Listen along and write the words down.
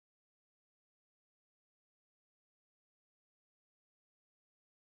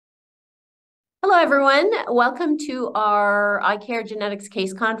Hello, everyone. Welcome to our ICARE Genetics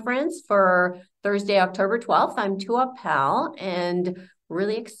Case Conference for Thursday, October 12th. I'm Tua Pal and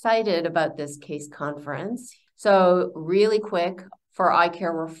really excited about this case conference. So really quick, for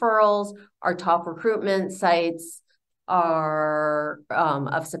ICARE referrals, our top recruitment sites are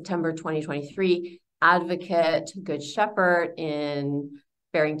of September 2023, Advocate, Good Shepherd in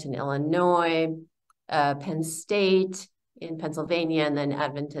Barrington, Illinois, Penn State in Pennsylvania, and then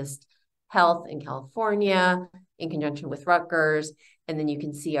Adventist Health in California in conjunction with Rutgers. And then you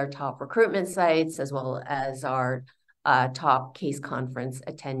can see our top recruitment sites as well as our top case conference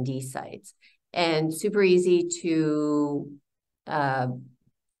attendee sites. And super easy to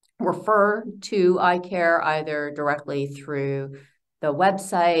refer to ICARE either directly through the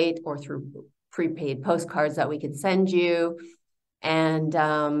website or through prepaid postcards that we could send you. And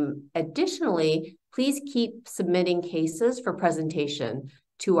additionally, please keep submitting cases for presentation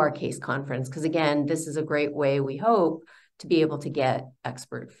to our case conference, because again, this is a great way, we hope, to be able to get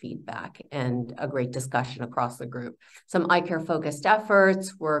expert feedback and a great discussion across the group. Some ICARE-focused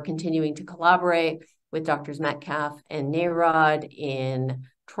efforts, we're continuing to collaborate with Drs. Metcalf and Nayrod in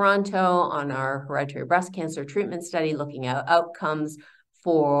Toronto on our hereditary breast cancer treatment study, looking at outcomes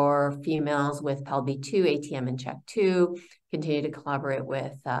for females with PALB2, ATM, and CHEK2. Continue to collaborate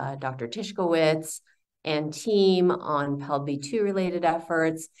with Dr. Tishkowitz and team on PALB2 related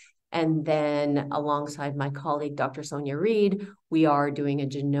efforts. And then alongside my colleague, Dr. Sonia Reed, we are doing a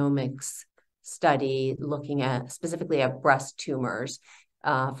genomics study looking at specifically at breast tumors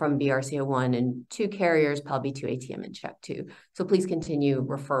from BRCA1 and 2 carriers, PALB2, ATM, and CHEK2. So please continue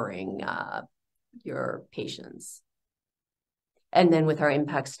referring your patients. And then with our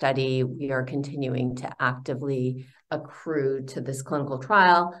impact study, we are continuing to actively accrue to this clinical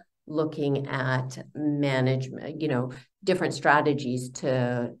trial, looking at management, different strategies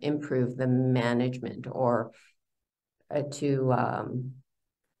to improve the management or to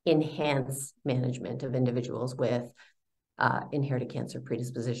enhance management of individuals with inherited cancer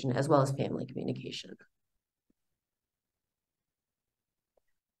predisposition, as well as family communication.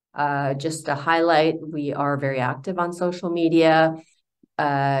 Just to highlight, we are very active on social media.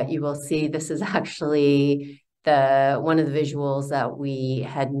 You will see this is actually one of the visuals that we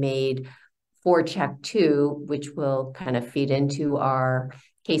had made for CHEK2, which will kind of feed into our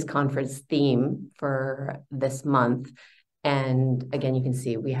case conference theme for this month. And again, you can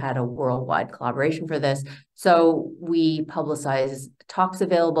see we had a worldwide collaboration for this. So we publicize talks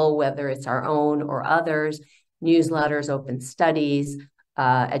available, whether it's our own or others, newsletters, open studies,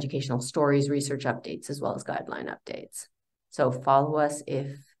 educational stories, research updates, as well as guideline updates. So follow us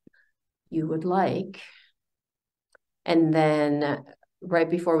if you would like. And then right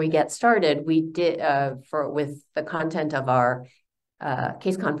before we get started, we did, with the content of our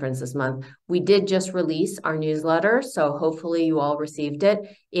case conference this month, we did just release our newsletter. So hopefully you all received it.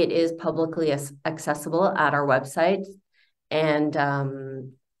 It is publicly accessible at our website. And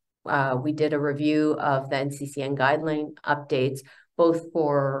we did a review of the NCCN guideline updates, both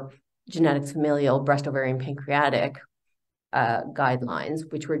for genetics familial, breast, ovarian, pancreatic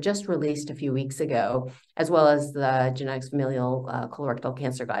guidelines, which were just released a few weeks ago, as well as the genetics familial colorectal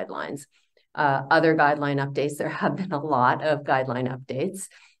cancer guidelines. Other guideline updates, there have been a lot of guideline updates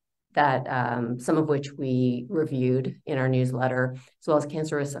that some of which we reviewed in our newsletter, as well as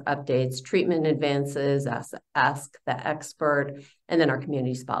cancer risk updates, treatment advances, ask the expert, and then our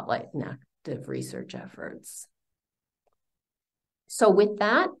community spotlight and active research efforts. So with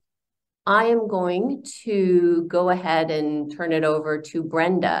that, I am going to go ahead and turn it over to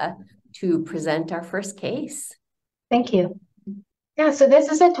Brenda to present our first case. Thank you. Yeah, so this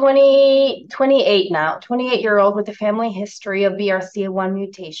is a 28-year-old with a family history of BRCA1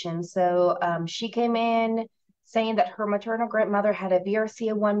 mutation. So she came in saying that her maternal grandmother had a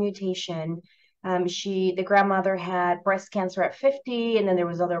BRCA1 mutation. The grandmother had breast cancer at 50, and then there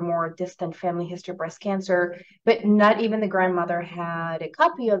was other more distant family history of breast cancer, but not even the grandmother had a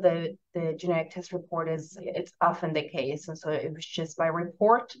copy of the genetic test report, as it's often the case. And so it was just by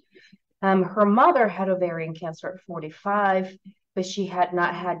report. Her mother had ovarian cancer at 45, but she had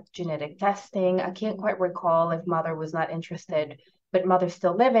not had genetic testing. I can't quite recall if mother was not interested, but mother's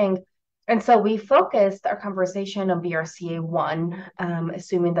still living. And so we focused our conversation on BRCA1,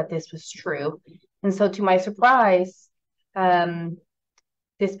 assuming that this was true. And so to my surprise,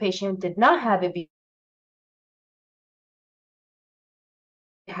 this patient did not have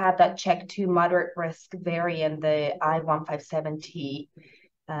had that CHEK2 moderate risk variant, the I157T.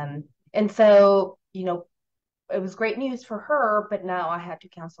 And so, it was great news for her, but now I had to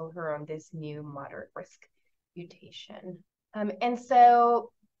cancel her on this new moderate risk mutation. And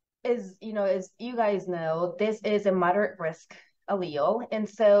so as as you guys know, this is a moderate risk allele, and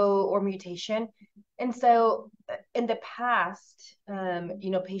so, or mutation. And so in the past,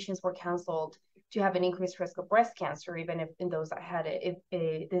 patients were counseled to have an increased risk of breast cancer, even if in those that had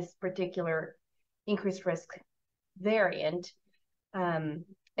this particular increased risk variant. And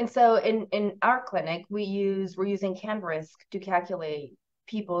so in our clinic, we're using CanRisk to calculate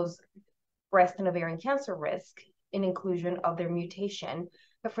people's breast and ovarian cancer risk in inclusion of their mutation.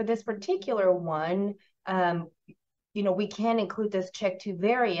 But for this particular one, we can include this CHEK2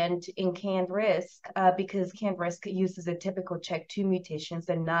 variant in CanRisk because CanRisk uses a typical CHEK2 mutations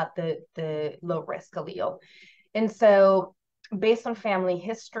and not the low risk allele. And so based on family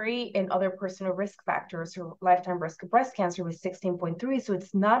history and other personal risk factors, her lifetime risk of breast cancer was 16.3. So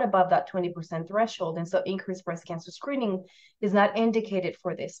it's not above that 20% threshold. And so increased breast cancer screening is not indicated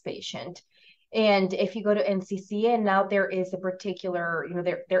for this patient. And if you go to NCCN, now there is a particular,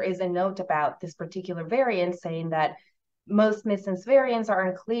 there is a note about this particular variant saying that most missense variants are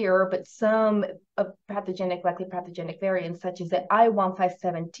unclear, but some likely pathogenic variants, such as the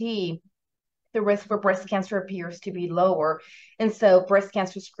I157T, the risk for breast cancer appears to be lower. And so breast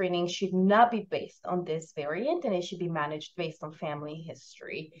cancer screening should not be based on this variant, and it should be managed based on family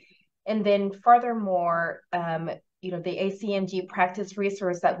history. And then furthermore, the ACMG practice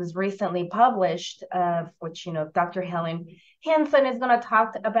resource that was recently published, which, Dr. Helen Hanson is going to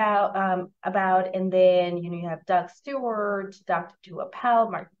talk about, and then, you have Doug Stewart, Dr. Tua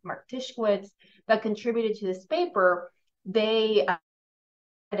Powell, Mark Tishkowitz, that contributed to this paper.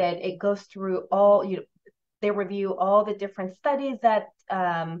 It goes through all, they review all the different studies that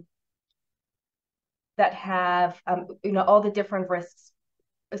have, all the different risks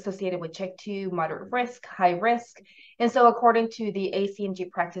associated with CHEK2, moderate risk, high risk. And so according to the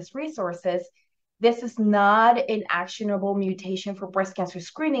ACMG practice resources, this is not an actionable mutation for breast cancer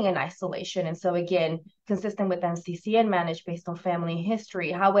screening in isolation. And so again, consistent with NCCN, managed based on family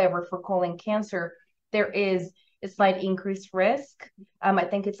history. However, for colon cancer, there is a slight increased risk. I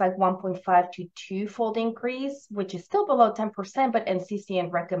think it's like 1.5 to 2-fold increase, which is still below 10%, but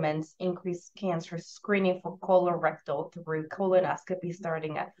NCCN recommends increased cancer screening for colorectal through colonoscopy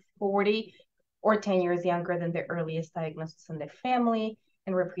starting at 40 or 10 years younger than the earliest diagnosis in the family,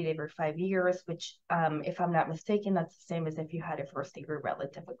 and repeat every 5 years, which, if I'm not mistaken, that's the same as if you had a first-degree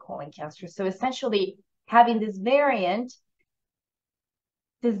relative with colon cancer. So essentially, having this variant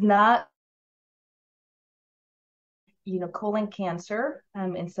does not colon cancer.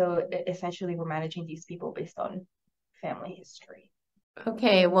 And so essentially we're managing these people based on family history.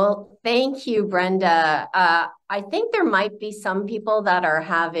 Okay, well, thank you, Brenda. I think there might be some people that are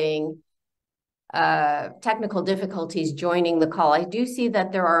having technical difficulties joining the call. I do see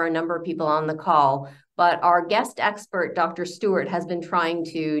that there are a number of people on the call, but our guest expert, Dr. Stewart, has been trying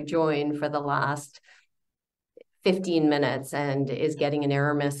to join for the last 15 minutes and is getting an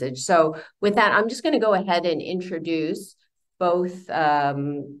error message. So with that, I'm just going to go ahead and introduce both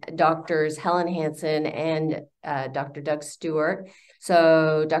doctors Helen Hanson and Dr. Doug Stewart.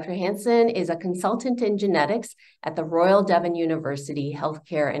 So Dr. Hanson is a consultant in genetics at the Royal Devon University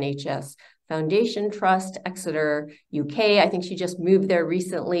Healthcare NHS Foundation Trust, Exeter, UK. I think she just moved there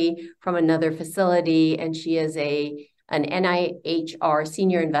recently from another facility, and she is an NIHR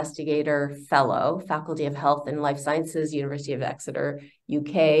Senior Investigator Fellow, Faculty of Health and Life Sciences, University of Exeter,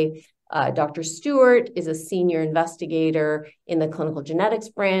 UK. Dr. Stewart is a Senior Investigator in the Clinical Genetics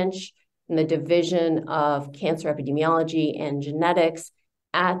Branch in the Division of Cancer Epidemiology and Genetics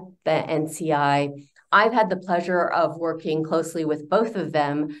at the NCI. I've had the pleasure of working closely with both of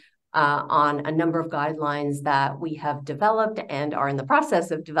them on a number of guidelines that we have developed and are in the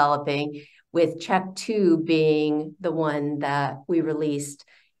process of developing, with CHEK2 being the one that we released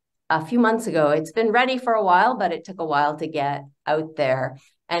a few months ago. It's been ready for a while, but it took a while to get out there.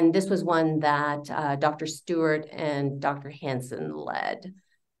 And this was one that Dr. Stewart and Dr. Hanson led.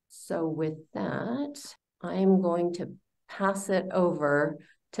 So with that, I'm going to pass it over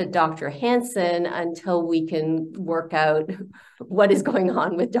to Dr. Hanson until we can work out what is going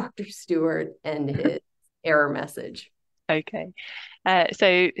on with Dr. Stewart and his error message. Okay.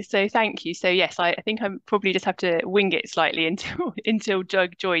 So thank you. So yes, I think I probably just have to wing it slightly until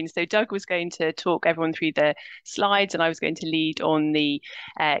Doug joins. So Doug was going to talk everyone through the slides, and I was going to lead on the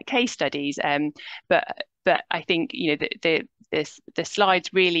case studies. But I think the slides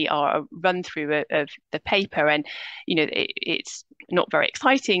really are a run through of the paper, and it's not very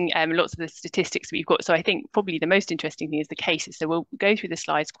exciting, lots of the statistics we've got. So I think probably the most interesting thing is the cases. So we'll go through the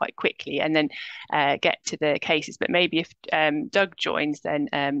slides quite quickly and then get to the cases. But maybe if Doug joins, then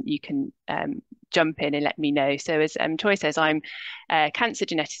you can jump in and let me know. So as Troy says, I'm a cancer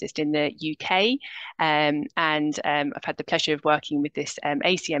geneticist in the UK, and I've had the pleasure of working with this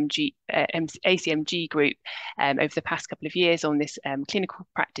ACMG group over the past couple of years on this clinical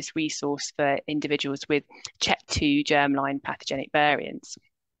practice resource for individuals with CHEK2 germline pathogenic variants.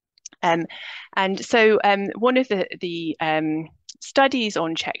 And so one of the studies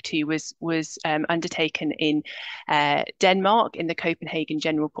on CHEK2 was undertaken in Denmark in the Copenhagen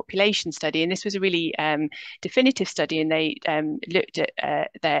General Population Study, and this was a really definitive study, and they looked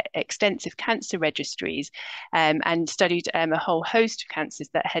at their extensive cancer registries and studied a whole host of cancers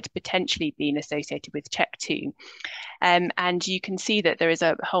that had potentially been associated with CHEK2. And you can see that there is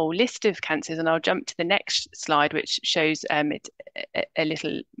a whole list of cancers, and I'll jump to the next slide, which shows it a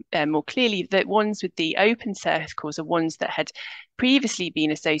little more clearly. The ones with the open circles are ones that had previously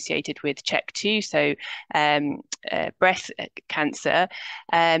been associated with CHEK2, so breast cancer,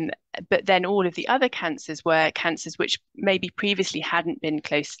 but then all of the other cancers were cancers which maybe previously hadn't been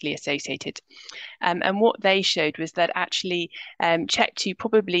closely associated. And what they showed was that actually CHEK2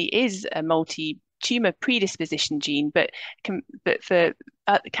 probably is a multi-tumor predisposition gene, but for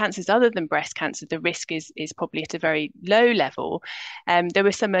cancers other than breast cancer, the risk is probably at a very low level. There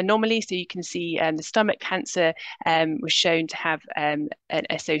were some anomalies, so you can see the stomach cancer was shown to have an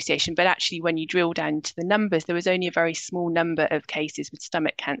association, but actually when you drill down to the numbers, there was only a very small number of cases with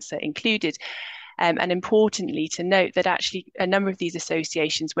stomach cancer included. And importantly to note that actually a number of these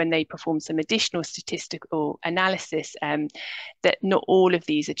associations, when they performed some additional statistical analysis, that not all of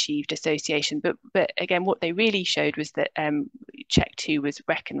these achieved association. But again, what they really showed was that CHEK2 was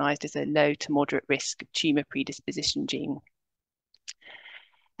recognised as a low to moderate risk tumour predisposition gene.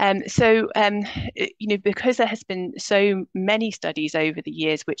 Because there has been so many studies over the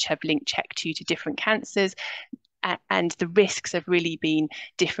years which have linked CHEK2 to different cancers, and the risks have really been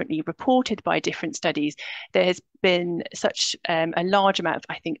differently reported by different studies, there has been such a large amount of,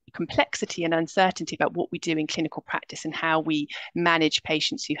 I think, complexity and uncertainty about what we do in clinical practice and how we manage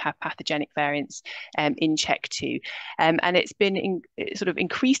patients who have pathogenic variants in CHEK2. And it's been sort of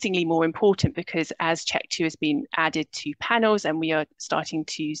increasingly more important because as CHEK2 has been added to panels and we are starting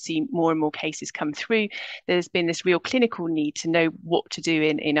to see more and more cases come through, there's been this real clinical need to know what to do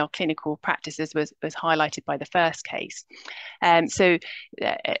in our clinical practice, as was highlighted by the first case. So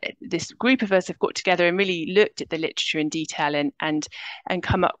this group of us have got together and really looked at the literature in detail and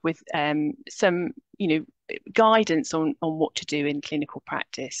come up with some guidance on what to do in clinical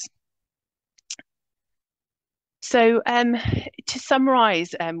practice. So to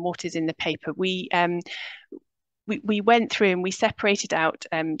summarize what is in the paper, we went through and we separated out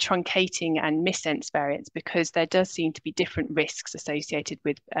truncating and missense variants because there does seem to be different risks associated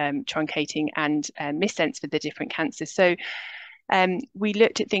with truncating and missense for the different cancers. So we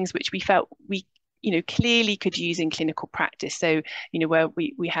looked at things which we felt we clearly could use in clinical practice. So, where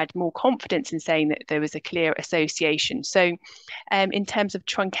we had more confidence in saying that there was a clear association. So in terms of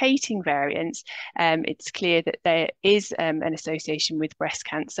truncating variants, it's clear that there is an association with breast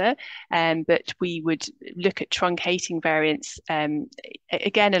cancer, but we would look at truncating variants,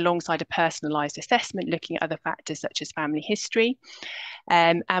 again, alongside a personalised assessment, looking at other factors such as family history.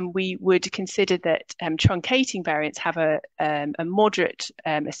 And we would consider that truncating variants have a moderate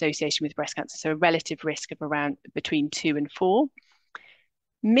association with breast cancer, so a relative risk of around between 2 and 4.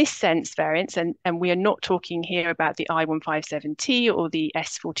 Missense variants, and we are not talking here about the I157T or the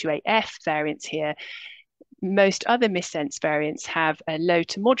S428F variants here. Most other missense variants have a low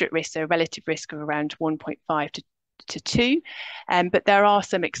to moderate risk, so a relative risk of around 1.5 to 2, but there are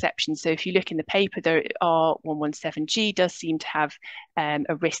some exceptions. So if you look in the paper, there are R117G does seem to have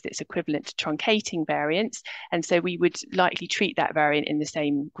a risk that's equivalent to truncating variants, and so we would likely treat that variant in the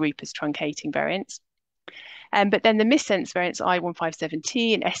same group as truncating variants. But then the missense variants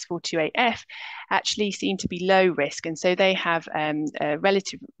I157T and S428F actually seem to be low risk, and so they have a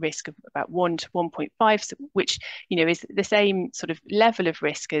relative risk of about 1 to 1.5, which is the same sort of level of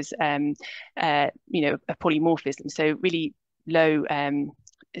risk as a polymorphism. So really low.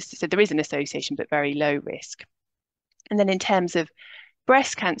 So there is an association, but very low risk. And then in terms of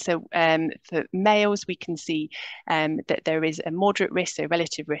breast cancer, for males, we can see that there is a moderate risk, so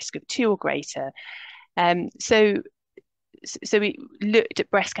relative risk of 2 or greater. So we looked at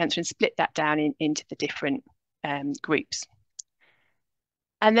breast cancer and split that down into the different groups.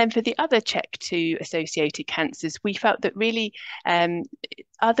 And then for the other CHEK2 associated cancers, we felt that really,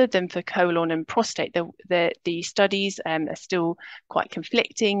 other than for colon and prostate, the studies are still quite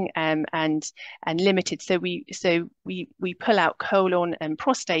conflicting and limited. So we pull out colon and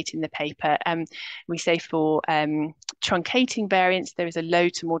prostate in the paper. We say for truncating variants, there is a low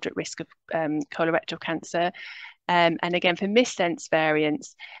to moderate risk of colorectal cancer. And again, for missense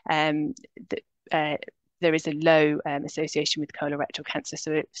variants, there is a low association with colorectal cancer.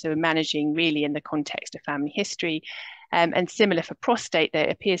 So we're managing really in the context of family history. And similar for prostate, there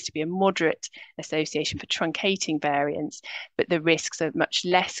appears to be a moderate association for truncating variants, but the risks are much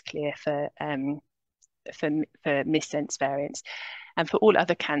less clear for missense variants. And for all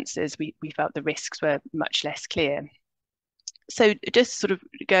other cancers, we felt the risks were much less clear. So just sort of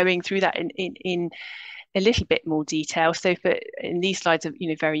going through that in a little bit more detail. So in these slides are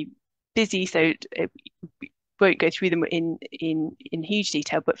very busy, so we won't go through them in huge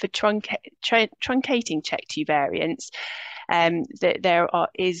detail, but for truncating CHEK2 variants, there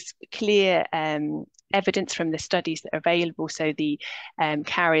is clear evidence from the studies that are available, so the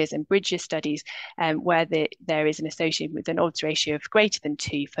carriers and bridges studies, where there is an association with an odds ratio of greater than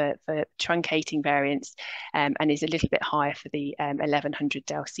 2 for truncating variants, and is a little bit higher for the 1100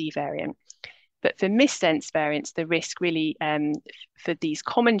 del C variant. But for missense variants, the risk really for these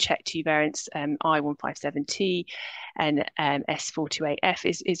common CHEK2 variants, I157T and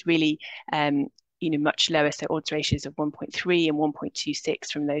S428F, is really much lower, so odds ratios of 1.3 and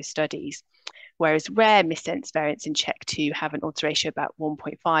 1.26 from those studies. Whereas rare missense variants in CHEK2 have an odds ratio about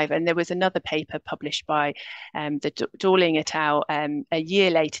 1.5. And there was another paper published by the Dorling et al. A year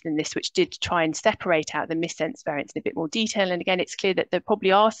later than this, which did try and separate out the missense variants in a bit more detail. And again, it's clear that there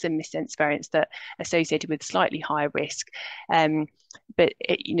probably are some missense variants that are associated with slightly higher risk. But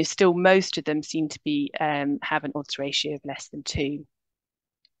still most of them seem to be have an odds ratio of less than 2.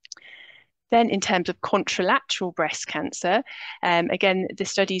 Then in terms of contralateral breast cancer, again, the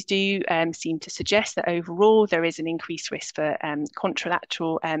studies do seem to suggest that overall there is an increased risk for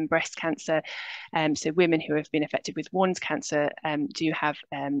contralateral breast cancer. So women who have been affected with Wand's cancer do have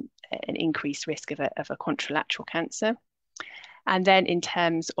an increased risk of a contralateral cancer. And then in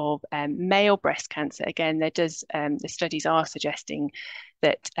terms of male breast cancer, again, the studies are suggesting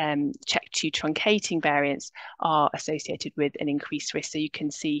that CHEK2 truncating variants are associated with an increased risk. So you can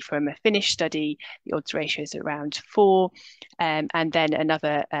see from a Finnish study, the odds ratio is around 4, and then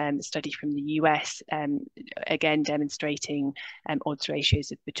another study from the US, again demonstrating odds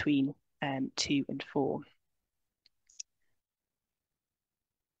ratios of between 2 and 4.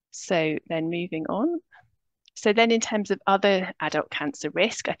 So then moving on. So then in terms of other adult cancer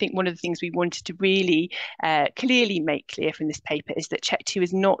risk, I think one of the things we wanted to really clearly make clear from this paper is that CHEK2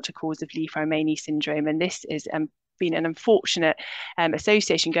 is not a cause of Li-Fraumeni syndrome. And this is been an unfortunate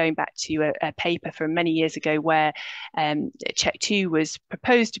association going back to a paper from many years ago where CHEK2 was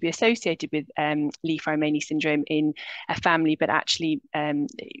proposed to be associated with Li-Fraumeni syndrome in a family, but actually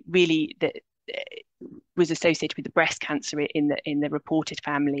really was associated with the breast cancer in the reported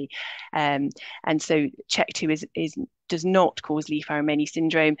family, and so CHEK2 does not cause Li-Fraumeni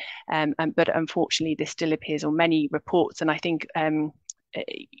syndrome, but unfortunately this still appears on many reports, and I think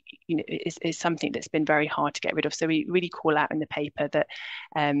is something that's been very hard to get rid of. So we really call out in the paper that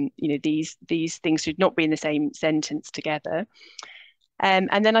these things should not be in the same sentence together.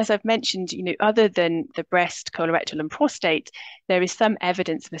 And then, as I've mentioned, other than the breast, colorectal, and prostate, there is some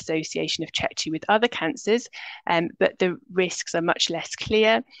evidence of association of CHEK2 with other cancers, but the risks are much less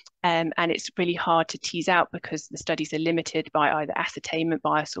clear, and it's really hard to tease out because the studies are limited by either ascertainment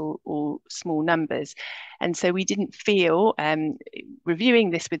bias or small numbers. And so we didn't feel,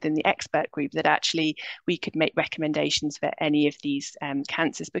 reviewing this within the expert group, that actually we could make recommendations for any of these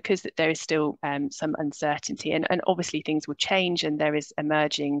cancers because there is still some uncertainty. And obviously things will change and there is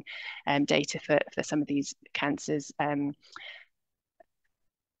emerging data for some of these cancers.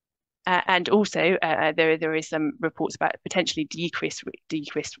 And also there is some reports about potentially decreased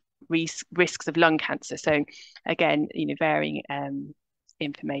risks of lung cancer. So again, varying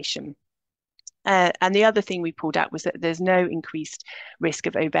information. And the other thing we pulled out was that there's no increased risk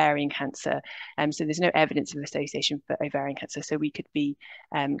of ovarian cancer. So there's no evidence of association for ovarian cancer. So we could be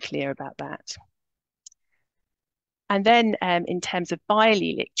clear about that. And then in terms of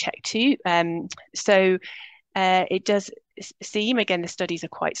biallelic CHEK2, it does seem, again, the studies are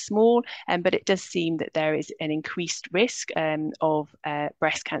quite small, but it does seem that there is an increased risk of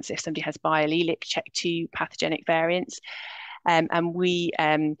breast cancer if somebody has biallelic CHEK2 pathogenic variants. And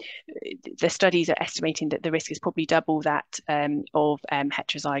the studies are estimating that the risk is probably double that of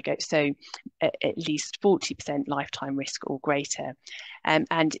heterozygotes, so at least 40% lifetime risk or greater.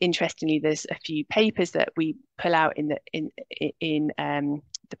 And interestingly, there's a few papers that we pull out in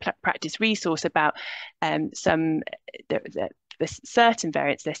the practice resource about for certain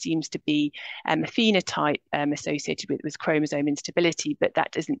variants, there seems to be a phenotype associated with chromosome instability, but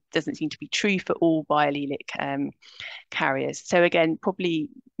that doesn't seem to be true for all biallelic carriers. So again, probably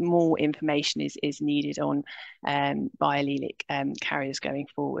more information is needed on biallelic carriers going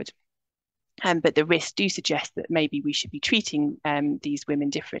forward. But the risks do suggest that maybe we should be treating these women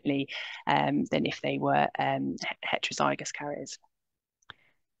differently than if they were heterozygous carriers.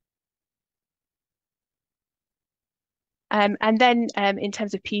 And then in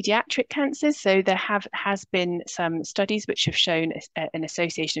terms of pediatric cancers, so there has been some studies which have shown an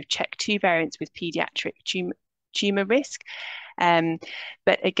association of CHEK2 variants with pediatric tumor risk.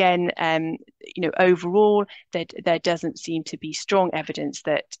 But again, overall, there doesn't seem to be strong evidence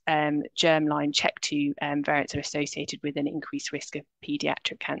that germline CHEK2 variants are associated with an increased risk of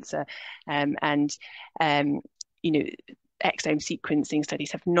pediatric cancer. Exome sequencing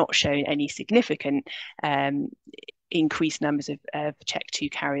studies have not shown any significant increased numbers of CHEK2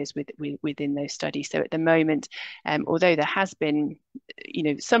 carriers within those studies. So at the moment, although there has been,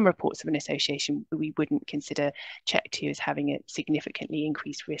 some reports of an association, we wouldn't consider CHEK2 as having a significantly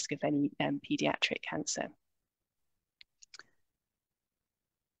increased risk of any pediatric cancer.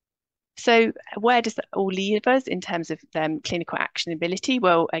 So where does that all leave us in terms of clinical actionability?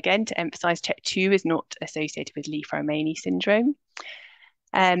 Well, again, to emphasize, CHEK2 is not associated with Li-Fraumeni syndrome.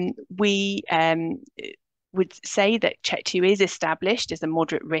 We would say that CHEK2 is established as a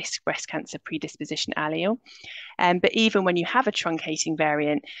moderate risk breast cancer predisposition allele. But even when you have a truncating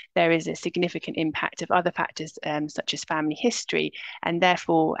variant, there is a significant impact of other factors such as family history, and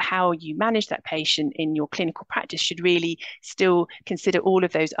therefore how you manage that patient in your clinical practice should really still consider all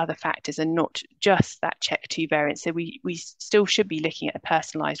of those other factors and not just that CHEK2 variant. So we still should be looking at a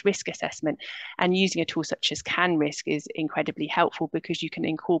personalised risk assessment, and using a tool such as CanRisk is incredibly helpful because you can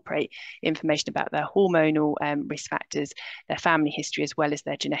incorporate information about their hormonal risk factors, their family history, as well as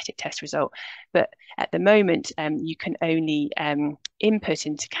their genetic test result. But at the moment, you can only input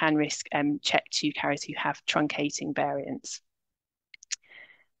into CanRisk CHEK2 carriers who have truncating variants.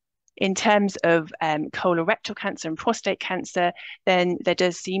 In terms of colorectal cancer and prostate cancer, then there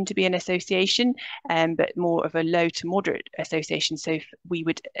does seem to be an association, but more of a low to moderate association. So we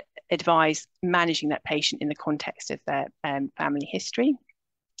would advise managing that patient in the context of their family history.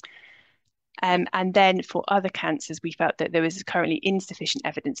 And then for other cancers, we felt that there was currently insufficient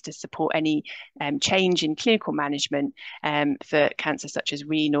evidence to support any change in clinical management for cancers such as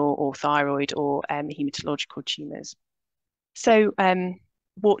renal or thyroid or hematological tumours. So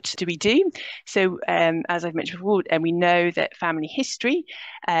what do we do? So as I've mentioned before, we know that family history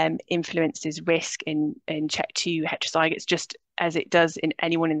influences risk in CHEK2 heterozygotes just as it does in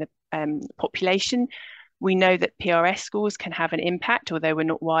anyone in the population. We know that PRS scores can have an impact, although we're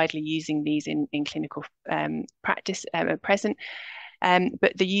not widely using these in clinical practice at present.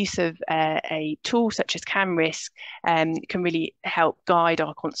 But the use of a tool such as CanRisk can really help guide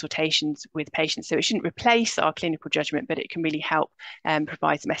our consultations with patients. So it shouldn't replace our clinical judgment, but it can really help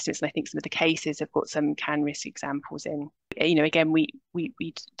provide some estimates. And I think some of the cases have got some CanRisk examples in. Again, we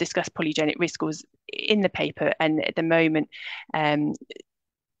discuss polygenic risk scores in the paper, and at the moment,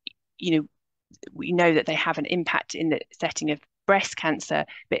 we know that they have an impact in the setting of breast cancer,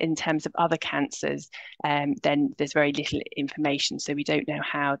 but in terms of other cancers, then there's very little information. So we don't know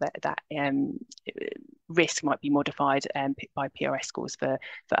how that risk might be modified by PRS scores for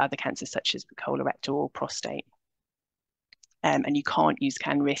other cancers such as colorectal or prostate. And you can't use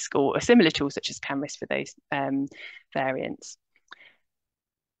CanRisk or a similar tool such as CanRisk for those variants.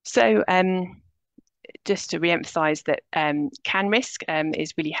 So just to re-emphasize that CanRisk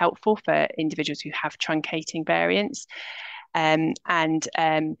is really helpful for individuals who have truncating variants and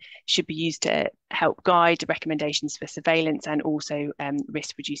should be used to help guide recommendations for surveillance and also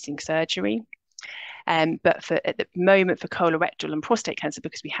risk-reducing surgery. But at the moment for colorectal and prostate cancer,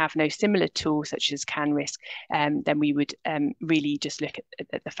 because we have no similar tool such as CanRisk, then we would really just look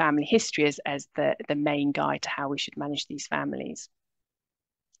at the family history as the main guide to how we should manage these families.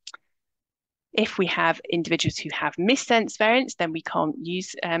 If we have individuals who have missense variants, then we can't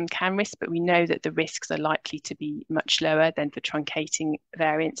use CanRisk, but we know that the risks are likely to be much lower than for truncating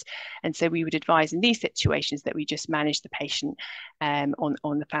variants. And so we would advise in these situations that we just manage the patient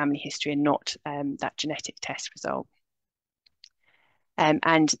on the family history and not that genetic test result.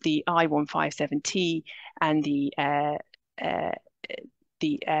 And the I157T and the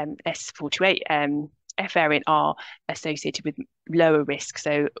the S48 F variant are associated with lower risk,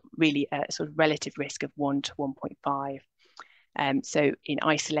 so really a sort of relative risk of 1 to 1.5. So in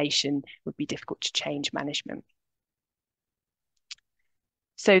isolation would be difficult to change management.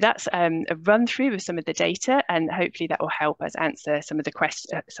 So that's a run through of some of the data, and hopefully that will help us answer some of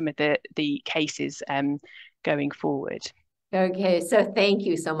the cases going forward. Okay, so thank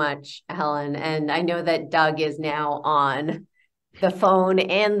you so much, Helen. And I know that Doug is now on the phone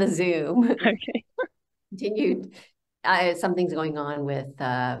and the Zoom. Okay. Continued. Something's going on with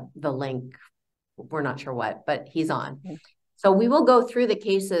the link. We're not sure what, but he's on. Okay. So we will go through the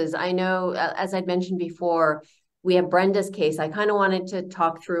cases. I know, as I'd mentioned before, we have Brenda's case. I kind of wanted to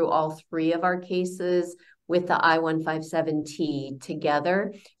talk through all three of our cases with the I-157T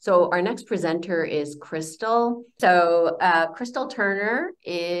together. So our next presenter is Crystal. So Crystal Turner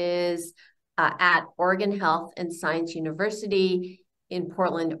is at Oregon Health and Science University in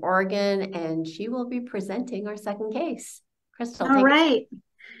Portland, Oregon, and she will be presenting our second case. Crystal, all right.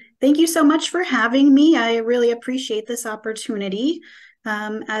 Thank you so much for having me. I really appreciate this opportunity.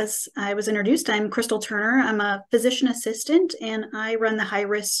 As I was introduced, I'm Crystal Turner. I'm a physician assistant, and I run the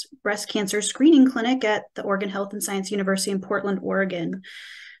high-risk breast cancer screening clinic at the Oregon Health and Science University in Portland, Oregon.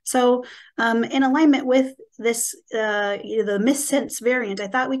 So in alignment with this, the missense variant, I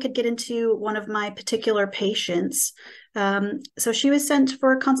thought we could get into one of my particular patients. So she was sent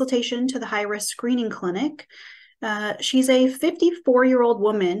for a consultation to the high-risk screening clinic. She's a 54-year-old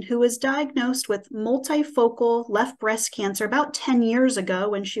woman who was diagnosed with multifocal left breast cancer about 10 years ago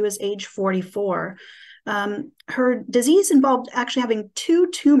when she was age 44. Her disease involved actually having two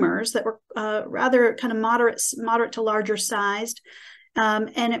tumors that were rather kind of moderate to larger sized.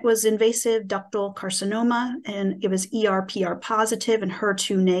 And it was invasive ductal carcinoma, and it was ER/PR positive and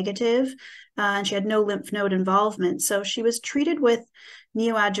HER2 negative. And she had no lymph node involvement. So she was treated with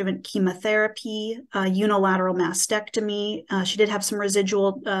neoadjuvant chemotherapy, unilateral mastectomy. She did have some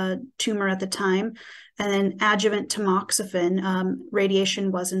residual tumor at the time, and then adjuvant tamoxifen.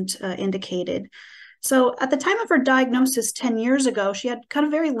 Radiation wasn't indicated. So at the time of her diagnosis 10 years ago, she had kind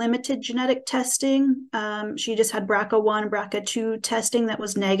of very limited genetic testing. She just had BRCA1, BRCA2 testing that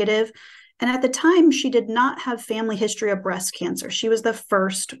was negative. And at the time, she did not have family history of breast cancer. She was the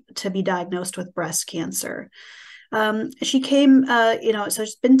first to be diagnosed with breast cancer. She came, so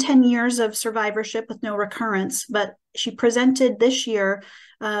it's been 10 years of survivorship with no recurrence, but she presented this year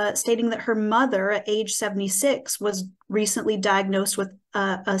stating that her mother at age 76 was recently diagnosed with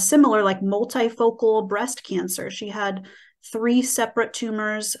a similar like multifocal breast cancer. She had 3 separate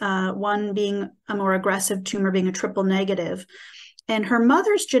tumors, one being a more aggressive tumor being a triple negative. And her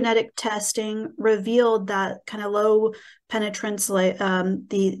mother's genetic testing revealed that kind of low penetrance,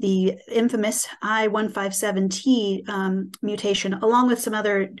 the infamous I-157T mutation, along with some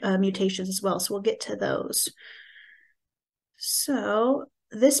other mutations as well. So we'll get to those. So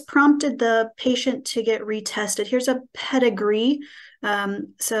this prompted the patient to get retested. Here's a pedigree.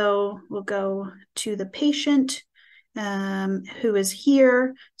 So we'll go to the patient. Who is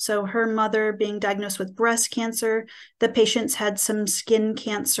here. So her mother being diagnosed with breast cancer. The patient's had some skin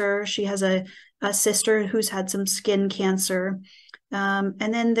cancer. She has a sister who's had some skin cancer. And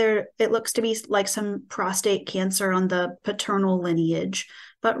then it looks to be like some prostate cancer on the paternal lineage,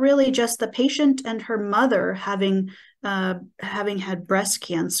 but really just the patient and her mother having had breast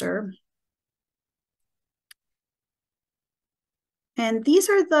cancer. And these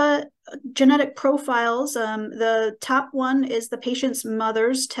are the genetic profiles. The top one is the patient's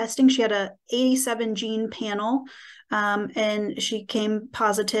mother's testing. She had a 87 gene panel, and she came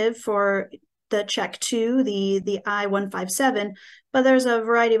positive for the CHEK2, the I-157, but there's a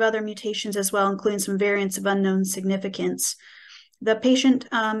variety of other mutations as well, including some variants of unknown significance. The patient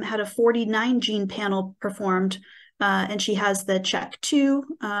had a 49 gene panel performed, and she has the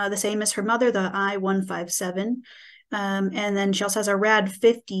CHEK2, the same as her mother, the I-157. And then she also has a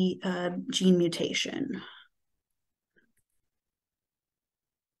RAD50 gene mutation.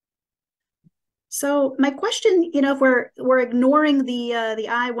 So my question, if we're ignoring the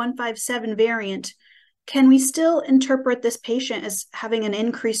I-157 variant, can we still interpret this patient as having an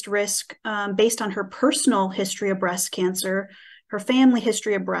increased risk based on her personal history of breast cancer, her family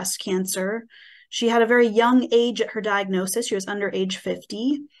history of breast cancer? She had a very young age at her diagnosis. She was under age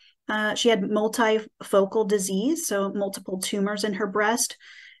 50. She had multifocal disease, so multiple tumors in her breast.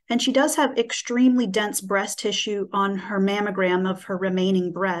 And she does have extremely dense breast tissue on her mammogram of her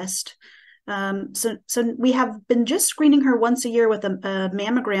remaining breast. So we have been just screening her once a year with a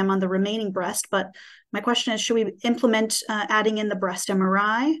mammogram on the remaining breast. But my question is, should we implement adding in the breast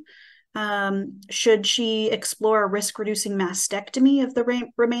MRI? Should she explore a risk-reducing mastectomy of the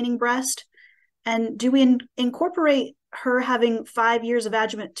remaining breast? And do we incorporate her having 5 years of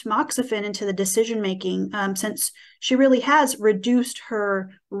adjuvant tamoxifen into the decision-making, since she really has reduced her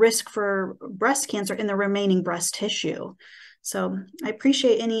risk for breast cancer in the remaining breast tissue? So I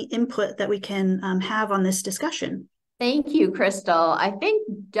appreciate any input that we can have on this discussion. Thank you, Crystal. I think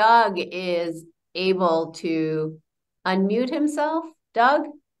Doug is able to unmute himself. Doug,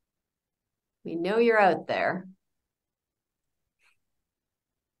 we know you're out there.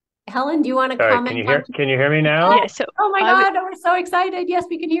 Helen, do you want to comment? Can you hear me now? Yeah, so oh my God, we're so excited. Yes,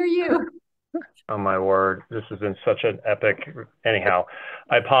 we can hear you. Oh my word, this has been such an epic. Anyhow,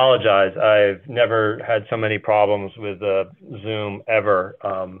 I apologize. I've never had so many problems with Zoom ever.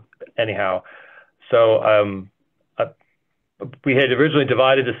 Anyhow, so we had originally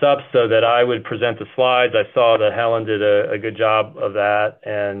divided this up so that I would present the slides. I saw that Helen did a good job of that,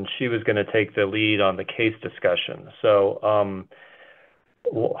 and she was going to take the lead on the case discussion. So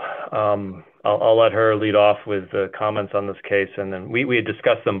I'll let her lead off with the comments on this case, and then we had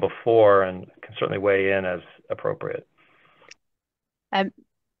discussed them before and can certainly weigh in as appropriate.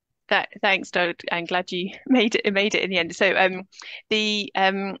 Thanks, Doug. I'm glad you made it in the end. So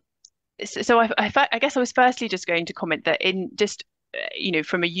I guess I was firstly just going to comment that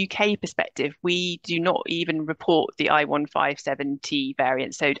from a UK perspective, we do not even report the I157T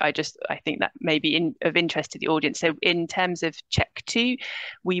variant. So I think that may be of interest to the audience. So in terms of check 2,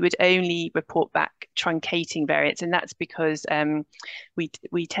 we would only report back truncating variants, and that's because we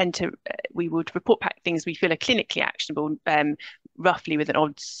would report back things we feel are clinically actionable, roughly with an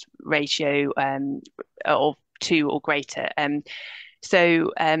odds ratio of 2 or greater.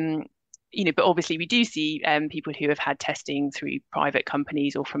 But obviously we do see people who have had testing through private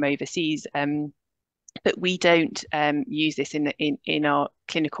companies or from overseas, but we don't use this in our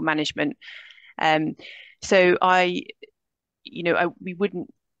clinical management. So we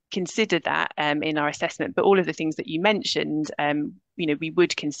wouldn't consider that in our assessment, but all of the things that you mentioned, we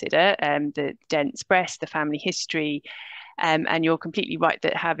would consider the dense breast, the family history. And you're completely right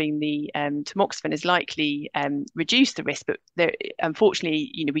that having the tamoxifen is likely reduce the risk, but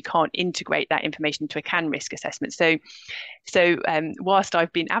unfortunately, we can't integrate that information into a CAN risk assessment. So whilst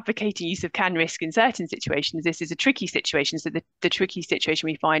I've been advocating use of CAN risk in certain situations, this is a tricky situation. So the tricky situation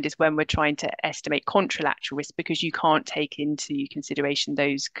we find is when we're trying to estimate contralateral risk, because you can't take into consideration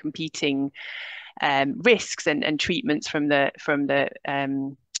those competing risks and treatments from the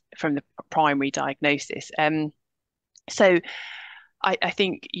primary diagnosis. So I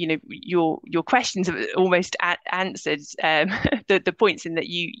think your questions have almost answered the points in that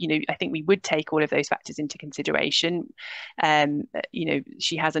I think we would take all of those factors into consideration.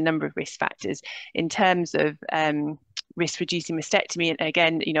 She has a number of risk factors in terms of risk reducing mastectomy, and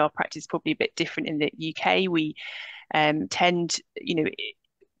again our practice is probably a bit different in the UK. We tend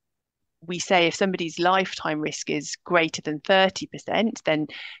we say if somebody's lifetime risk is greater than 30%, then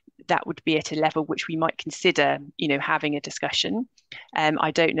that would be at a level which we might consider, having a discussion.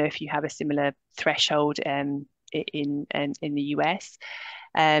 I don't know if you have a similar threshold in the US,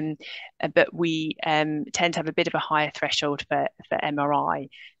 but we tend to have a bit of a higher threshold for MRI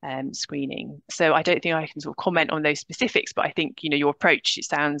screening. So I don't think I can sort of comment on those specifics, but I think your approach, it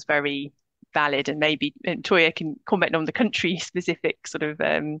sounds very valid, and maybe Toya can comment on the country specific sort of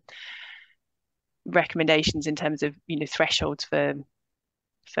recommendations in terms of thresholds for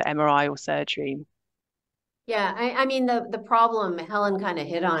MRI or surgery. Yeah, I mean the problem, Helen kind of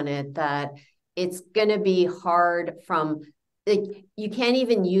hit on it, that it's going to be hard you can't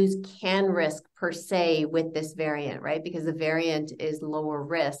even use CAN risk per se with this variant, right? Because the variant is lower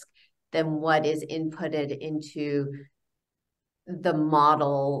risk than what is inputted into the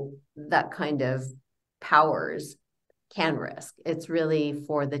model that kind of powers CAN risk. It's really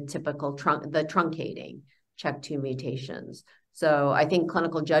for the typical the truncating check 2 mutations. So I think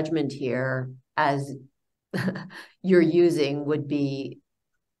clinical judgment here, as you're using, would be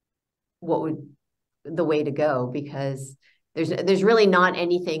the way to go, because there's really not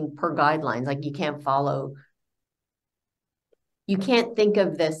anything per guidelines. Like you can't think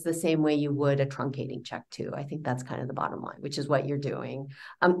of this the same way you would a truncating check 2. I think that's kind of the bottom line, which is what you're doing.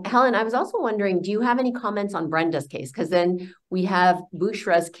 Helen, I was also wondering, do you have any comments on Brenda's case? Because then we have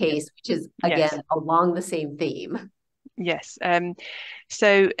Bushra's case, which is again along the same theme. Yes. Yes,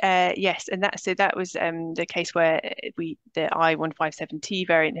 and that was the case where the I157T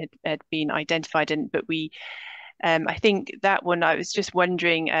variant had been identified, but we I think that one, I was just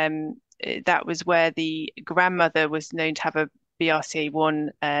wondering, that was where the grandmother was known to have a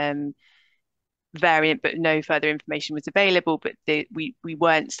BRCA1 variant, but no further information was available. But we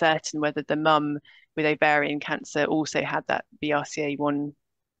weren't certain whether the mum with ovarian cancer also had that BRCA1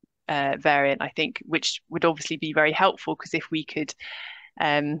 variant, I think, which would obviously be very helpful, because if we could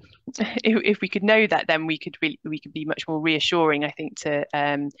if we could know that, then we could be much more reassuring, I think, to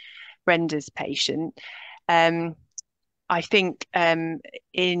Brenda's patient. I think in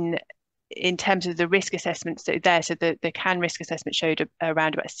terms of the risk assessment, so the CAN risk assessment showed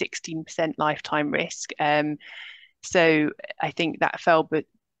around about 16% lifetime risk. So I think that fell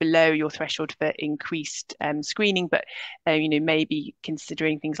below your threshold for increased screening, but maybe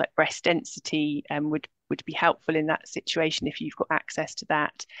considering things like breast density would be helpful in that situation if you've got access to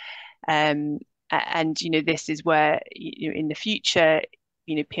that. And this is where in the future,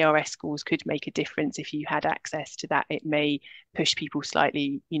 PRS scores could make a difference. If you had access to that, it may push people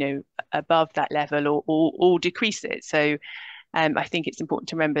slightly, above that level or decrease it. So I think it's important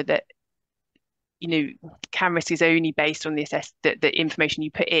to remember that, CAN risk is only based on the information you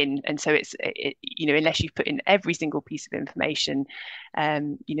put in. And so it's, unless you put in every single piece of information,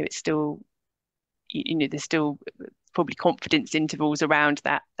 it's still, there's still probably confidence intervals around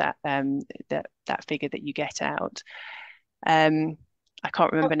that figure that you get out. I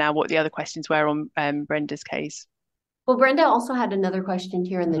can't remember now what the other questions were on Brenda's case. Well, Brenda also had another question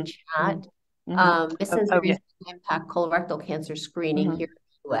here in the chat. Missensory impact colorectal cancer screening here in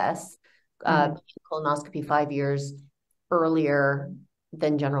the US. Colonoscopy 5 years earlier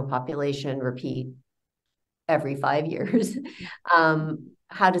than general population, repeat every 5 years. How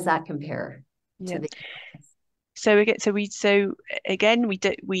does that compare to the US? So again, we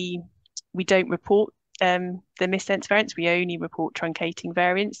don't report the missense variants. We only report truncating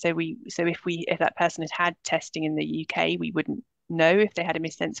variants. So if that person had testing in the UK, we wouldn't know if they had a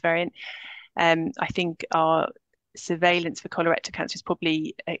missense variant. I think our surveillance for colorectal cancer is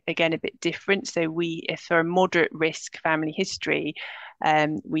probably again a bit different. So if for a moderate risk family history,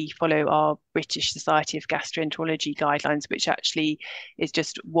 we follow our British Society of Gastroenterology guidelines, which actually is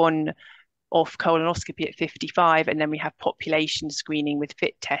just one off colonoscopy at 55, and then we have population screening with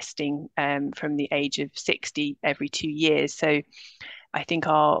FIT testing from the age of 60 every 2 years. So I think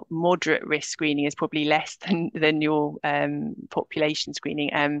our moderate risk screening is probably less than your population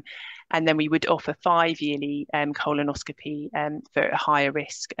screening. And then we would offer 5-yearly colonoscopy for a higher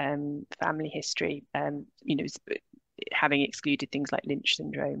risk family history, having excluded things like Lynch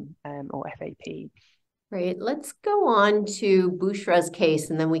syndrome or FAP. Great. Let's go on to Bushra's case,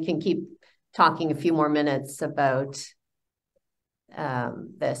 and then we can keep talking a few more minutes about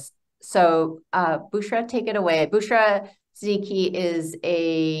this. So Bushra, take it away. Bushra Siddiqui is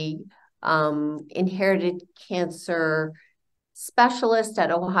a inherited cancer specialist at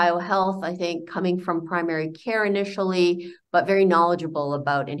Ohio Health, I think coming from primary care initially, but very knowledgeable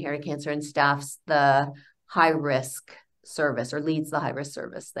about inherited cancer and staffs the high-risk service, or leads the high-risk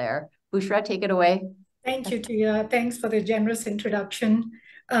service there. Bushra, take it away. Thank you, Tia. Thanks for the generous introduction.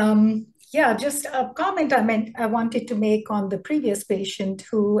 Yeah, just a comment I wanted to make on the previous patient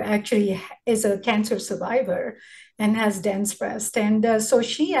who actually is a cancer survivor and has dense breast. And so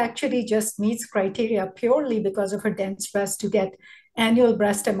she actually just meets criteria purely because of her dense breast to get annual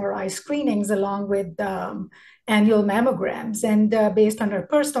breast MRI screenings along with annual mammograms. And based on her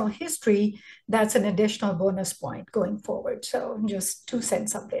personal history, that's an additional bonus point going forward. So just 2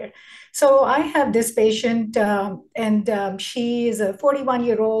 cents up there. So I have this patient and she is a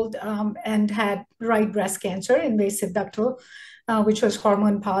 41-year-old and had right breast cancer, invasive ductal, which was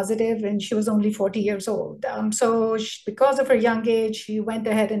hormone positive, and she was only 40 years old. So because of her young age, she went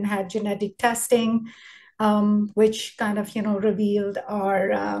ahead and had genetic testing, which kind of, revealed our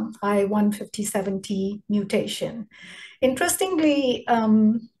I157T mutation. Interestingly,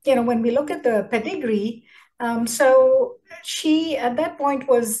 when we look at the pedigree, so she at that point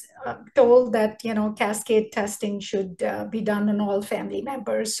was told that, cascade testing should be done on all family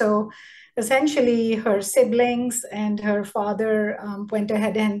members. So essentially her siblings and her father went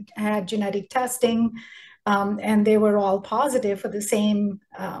ahead and had genetic testing, and they were all positive for the same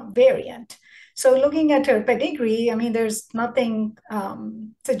variant. So looking at her pedigree, I mean, there's nothing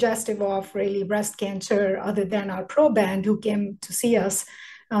suggestive of really breast cancer other than our proband who came to see us.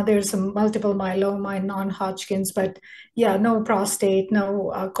 There's some multiple myeloma and non-Hodgkin's, but yeah, no prostate,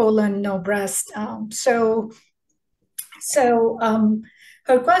 no colon, no breast. So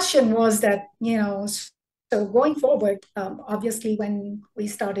her question was that, so going forward, obviously when we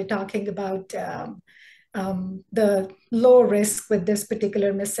started talking about the low risk with this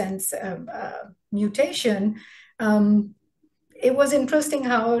particular missense mutation, it was interesting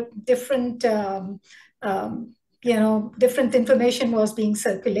how different different information was being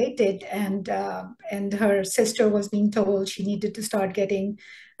circulated, and her sister was being told she needed to start getting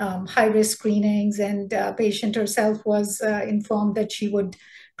high-risk screenings, and patient herself was informed that she would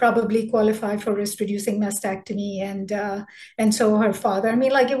probably qualify for risk-reducing mastectomy, and so her father. I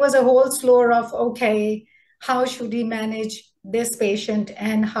mean, like, it was a whole slew of, okay, how should we manage this patient,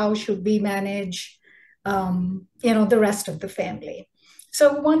 and how should we manage, the rest of the family?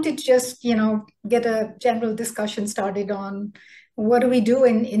 So wanted to just, get a general discussion started on what do we do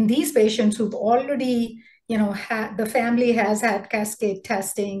in these patients who've already, the family has had cascade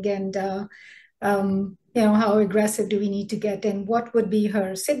testing, and, how aggressive do we need to get, and what would be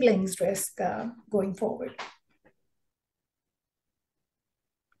her siblings' risk going forward?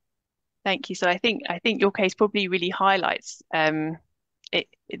 Thank you. So I think your case probably really highlights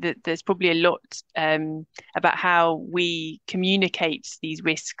there's probably a lot about how we communicate these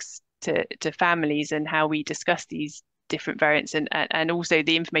risks to families, and how we discuss these different variants, and also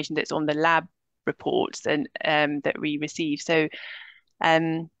the information that's on the lab reports and that we receive. So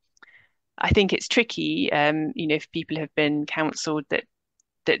I think it's tricky, if people have been counselled that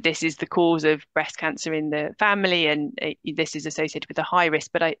this is the cause of breast cancer in the family, and this is associated with a high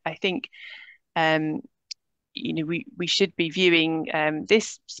risk. But I think we should be viewing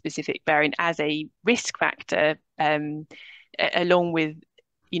this specific variant as a risk factor, along with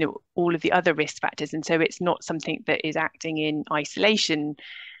all of the other risk factors, and so it's not something that is acting in isolation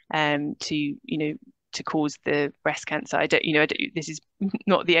to cause the breast cancer. This is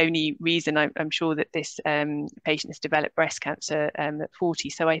not the only reason. I'm sure that this patient has developed breast cancer at 40.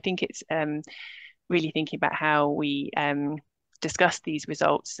 So I think it's really thinking about how we discuss these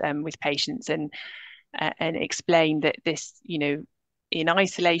results with patients, and explain that this, in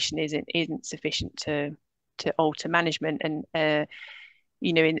isolation isn't sufficient to alter management. And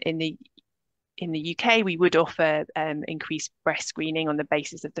in the UK, we would offer increased breast screening on the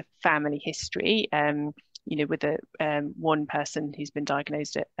basis of the family history. With one person who's been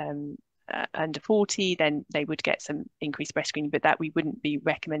diagnosed at under 40, then they would get some increased breast screening, but that we wouldn't be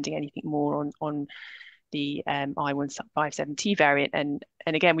recommending anything more on the I157T variant. And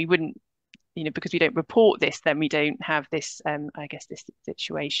again, we wouldn't, because we don't report this, then we don't have this, this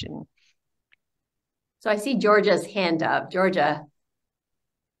situation. So I see Georgia's hand up. Georgia.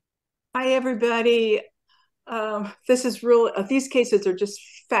 Hi, everybody. This is real. These cases are just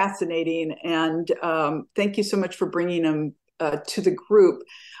fascinating, and thank you so much for bringing them to the group.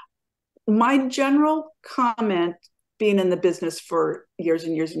 My general comment, being in the business for years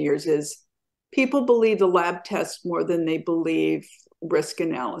and years and years, is people believe the lab test more than they believe risk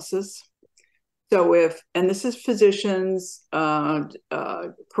analysis. So and this is physicians,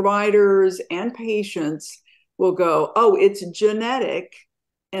 providers, and patients will go, oh, it's genetic,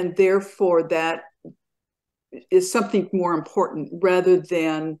 and therefore that is something more important, rather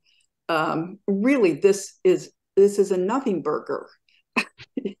than really this is a nothing burger.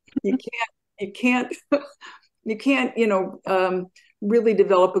 you can't really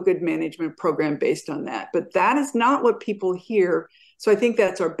develop a good management program based on that. But that is not what people hear. So I think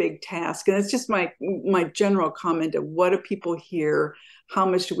that's our big task. And it's just my general comment of what do people hear? How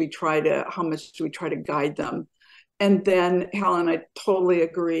much do we try to guide them? And then, Helen, I totally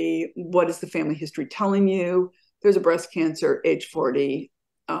agree. What is the family history telling you? There's a breast cancer, age 40,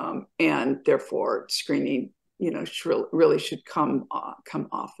 and therefore screening, really should come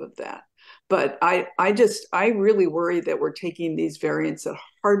off of that. But I really worry that we're taking these variants that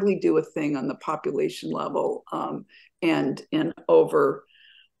hardly do a thing on the population level, and over,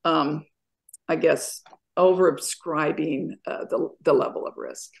 over-ascribing the level of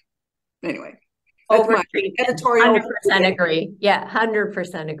risk. Anyway. Over editorial. 100% agree. Yeah,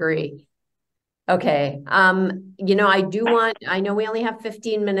 100% agree. Okay. I know we only have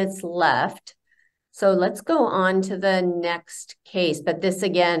 15 minutes left, so let's go on to the next case. But this,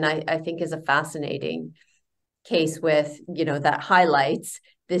 again, I think is a fascinating case with, that highlights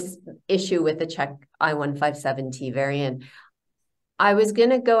this issue with the Czech I157T variant. I was going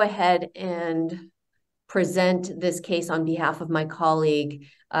to go ahead and present this case on behalf of my colleague,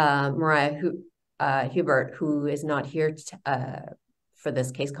 Mariah Hubert, who is not here for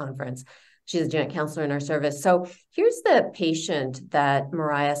this case conference. She's a genetic counselor in our service. So here's the patient that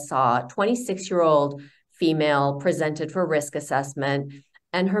Mariah saw, 26-year-old female, presented for risk assessment.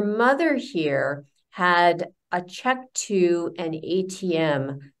 And her mother here had a CHEK2 and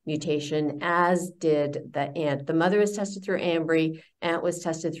ATM mutation, as did the aunt. The mother was tested through Ambry, aunt was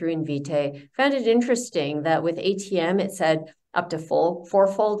tested through Invitae. Found it interesting that with ATM, it said up to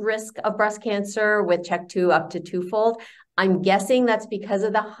fourfold risk of breast cancer, with CHEK2 up to twofold. I'm guessing that's because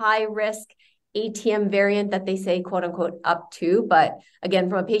of the high risk ATM variant that they say, quote unquote, up to, but again,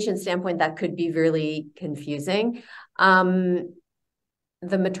 from a patient standpoint, that could be really confusing.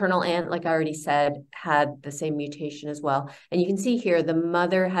 The maternal aunt, like I already said, had the same mutation as well. And you can see here, the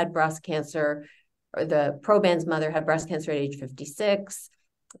mother had breast cancer, or the proband's mother had breast cancer at age 56,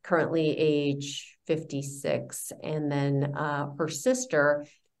 currently age 56. And then her sister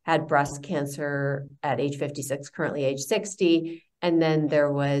had breast cancer at age 56, currently age 60. And then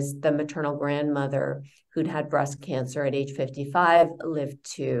there was the maternal grandmother who'd had breast cancer at age 55, lived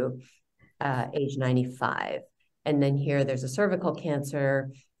to age 95. And then here there's a cervical cancer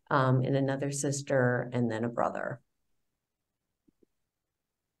in another sister and then a brother.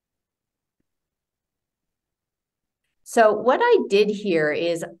 So what I did here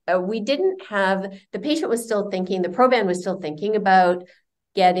is we didn't have, the patient was still thinking, the proband was still thinking about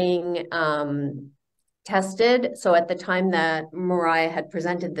getting tested. So at the time that Mariah had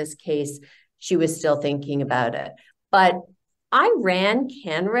presented this case, she was still thinking about it. But I ran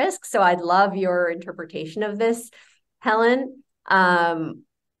CAN risk, so I'd love your interpretation of this, Helen,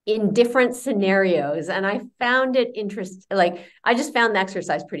 in different scenarios. And I found it interesting, like I just found the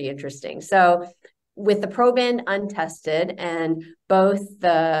exercise pretty interesting. So with the proband untested and both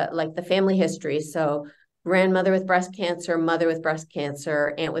the family history, so grandmother with breast cancer, mother with breast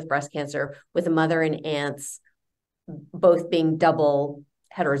cancer, aunt with breast cancer, with a mother and aunts both being double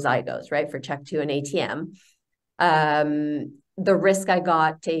heterozygotes, right, for CHEK2 and ATM. The risk I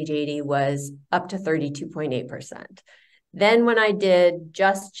got to age 80 was up to 32.8%. Then when I did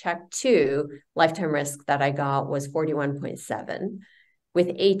just CHEK2, lifetime risk that I got was 41.7. With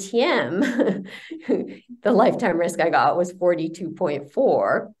ATM, the lifetime risk I got was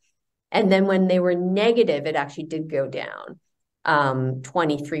 42.4. And then when they were negative, it actually did go down,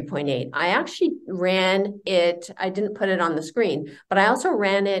 23.8. I actually ran it, I didn't put it on the screen, but I also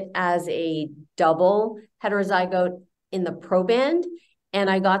ran it as a double heterozygote in the proband, and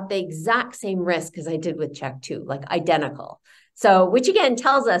I got the exact same risk as I did with CHEK2, like identical. So, which again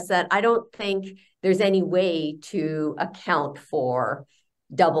tells us that I don't think there's any way to account for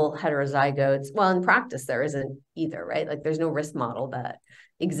double heterozygotes. Well, in practice, there isn't either, right? Like there's no risk model that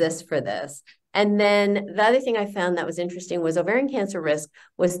exists for this. And then the other thing I found that was interesting was ovarian cancer risk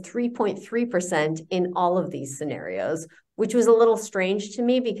was 3.3% in all of these scenarios, which was a little strange to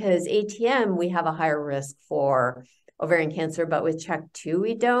me because ATM, we have a higher risk for ovarian cancer, but with CHEK2,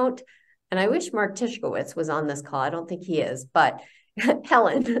 we don't. And I wish Mark Tishkowitz was on this call. I don't think he is, but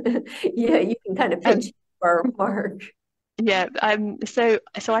Helen, yeah, you can kind of pinch for Mark. Yeah, so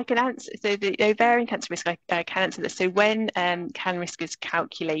I can answer. So the ovarian cancer risk, I can answer this. So when CAN risk is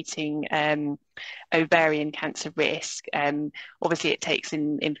calculating ovarian cancer risk, obviously it takes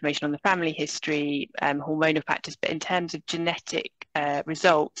in information on the family history, hormonal factors, but in terms of genetic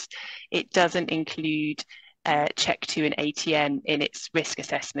results, it doesn't include CHEK2 and ATM in its risk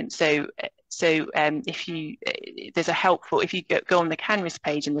assessment. So if you there's a helpful, if you go on the CAN risk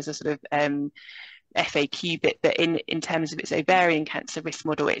page and there's a sort of FAQ bit, but in terms of its ovarian cancer risk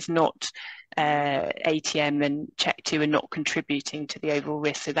model, it's not ATM and CHEK2 are not contributing to the overall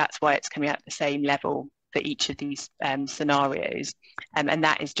risk. So that's why it's coming out at the same level for each of these scenarios. And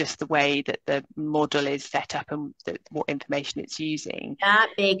that is just the way that the model is set up and what information it's using.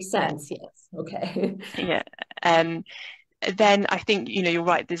 That makes sense, yes. Okay. Yeah. Then I think, you're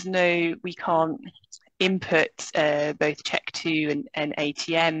right, we can't input both CHEK2 and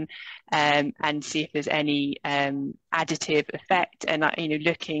ATM and see if there's any additive effect. And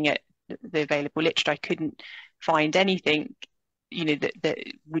looking at the available literature, I couldn't find anything that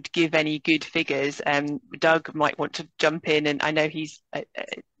would give any good figures. Doug might want to jump in, and I know he's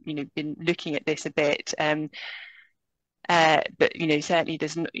been looking at this a bit. But certainly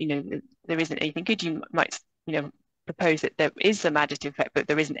there isn't anything good. You might propose that there is some additive effect, but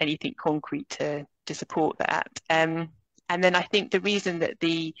there isn't anything concrete to support that. And then I think the reason that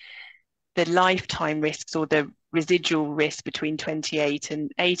the lifetime risks or the residual risk between 28 and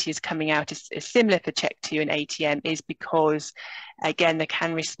 80 is coming out as similar for CHEK2 and ATM is because, again, the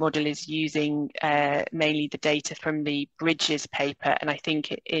CAN risk model is using mainly the data from the Bridges paper, and I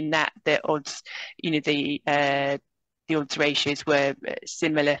think in that the odds, the odds ratios were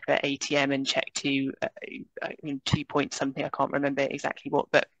similar for ATM and CHEK2, 2 point something, I can't remember exactly what,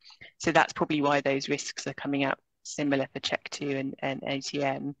 but so that's probably why those risks are coming out similar for CHEK2 and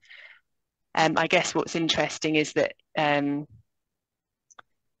ATM. I guess what's interesting is that,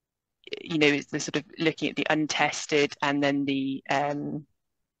 is the sort of looking at the untested and then the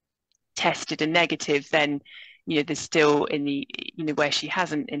tested and negative, then there's still in the where she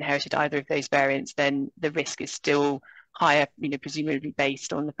hasn't inherited either of those variants, then the risk is still higher, presumably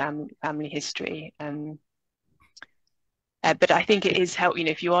based on the family history. But I think it is helpful,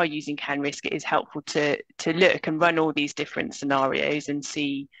 if you are using CanRisk, it is helpful to look and run all these different scenarios and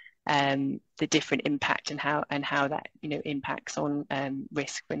see the different impact and how that impacts on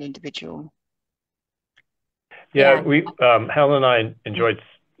risk for an individual. Yeah, we Helen and I enjoyed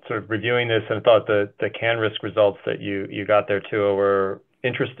sort of reviewing this, and thought the CanRisk results that you got there too were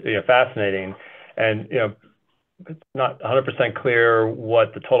fascinating, and it's not 100% clear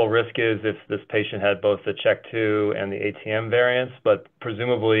what the total risk is if this patient had both the CHEK2 and the ATM variants, but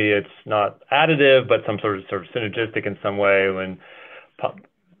presumably it's not additive, but some sort of synergistic in some way.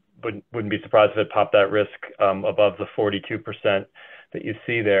 Wouldn't be surprised if it popped that risk above the 42% that you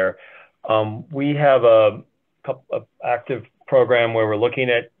see there. We have a active program where we're looking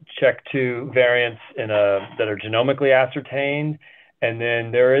at CHEK2 variants that are genomically ascertained, and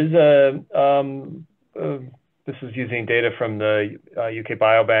then there is this is using data from the UK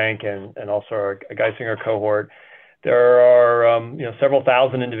Biobank and also our Geisinger cohort. There are several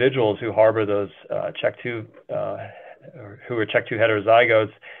thousand individuals who harbor those CHEK2 who are CHEK2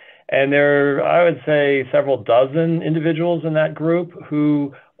 heterozygotes, and there are, I would say, several dozen individuals in that group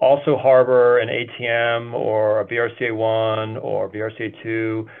who also harbor an ATM or a BRCA1 or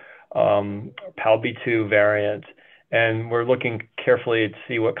BRCA2, PALB2 variant. And we're looking carefully to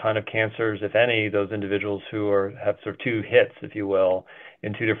see what kind of cancers, if any, those individuals who have sort of two hits, if you will,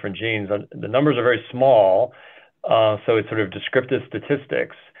 in two different genes. The numbers are very small, so it's sort of descriptive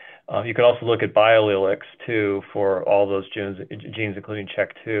statistics. You can also look at biallelics too for all those genes including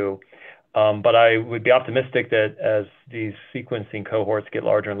CHEK2. But I would be optimistic that as these sequencing cohorts get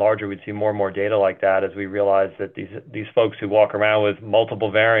larger and larger, we'd see more and more data like that, as we realize that these folks who walk around with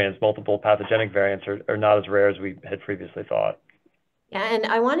multiple variants, multiple pathogenic variants, are not as rare as we had previously thought. Yeah, and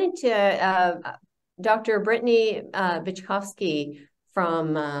I wanted to, Dr. Brittany Bichkowski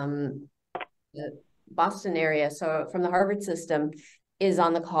from the Boston area, so from the Harvard system, is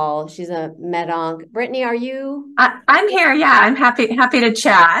on the call. She's a med-onc. Brittany, are you? I'm here. Yeah, I'm happy to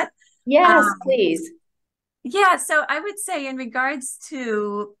chat. Yes, please. Yeah, so I would say in regards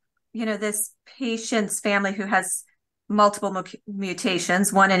to, this patient's family who has multiple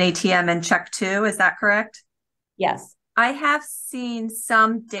mutations, one in ATM and CHEK2, is that correct? Yes. I have seen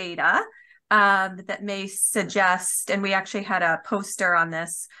some data that may suggest, and we actually had a poster on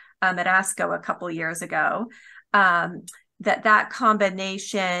this at ASCO a couple years ago, that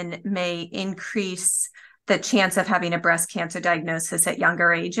combination may increase the chance of having a breast cancer diagnosis at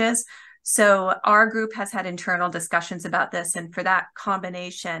younger ages. So our group has had internal discussions about this. And for that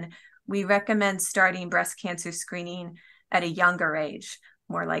combination, we recommend starting breast cancer screening at a younger age,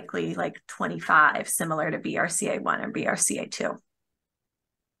 more likely like 25, similar to BRCA1 or BRCA2.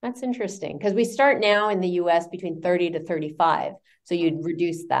 That's interesting, because we start now in the US between 30 to 35. So you'd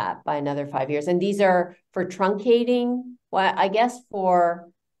reduce that by another 5 years. And these are for truncating. Well, I guess for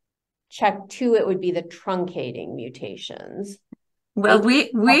CHEK2, it would be the truncating mutations. Well, we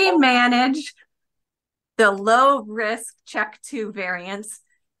manage the low risk CHEK2 variants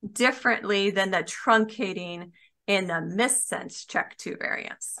differently than the truncating in the missense CHEK2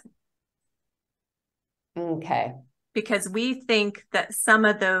 variants. Okay. Because we think that some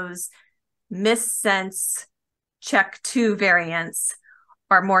of those missense CHEK2 variants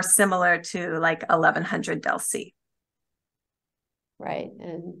are more similar to like 1100 del C. Right.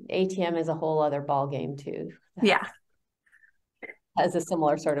 And ATM is a whole other ballgame too. Yeah. Has a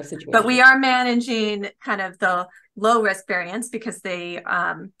similar sort of situation. But we are managing kind of the low risk variants because they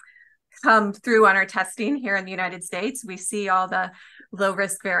come through on our testing here in the United States. We see all the low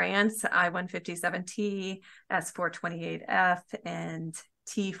risk variants, I157T, S428F, and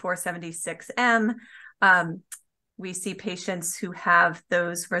T476M. We see patients who have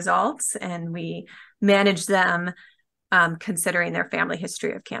those results, and we manage them considering their family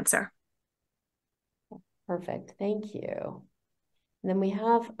history of cancer. Perfect. Thank you. And then we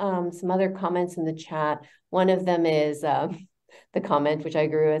have some other comments in the chat. One of them is the comment, which I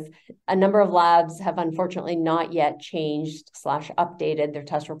agree with. A number of labs have unfortunately not yet changed/updated their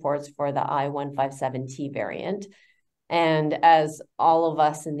test reports for the I157T variant. And as all of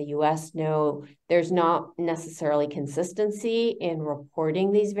us in the US know, there's not necessarily consistency in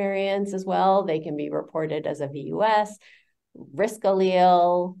reporting these variants as well. They can be reported as a VUS, risk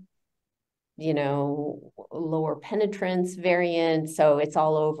allele, lower penetrance variant. So it's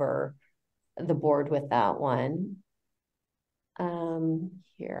all over the board with that one.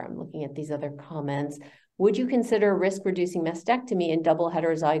 Here, I'm looking at these other comments. Would you consider risk-reducing mastectomy in double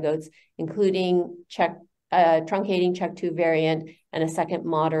heterozygotes, including truncating CHEK2 variant and a second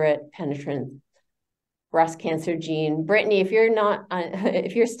moderate penetrant breast cancer gene. Brittany, if you're not,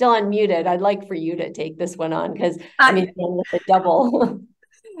 if you're still unmuted, I'd like for you to take this one on, because I mean, with the double.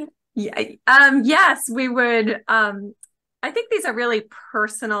 Yes, we would. I think these are really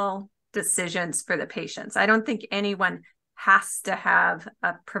personal decisions for the patients. I don't think anyone has to have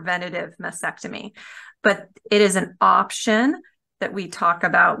a preventative mastectomy, but it is an option that we talk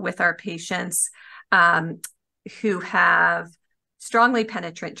about with our patients who have strongly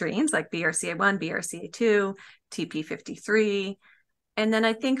penetrant genes like BRCA1, BRCA2, TP53. And then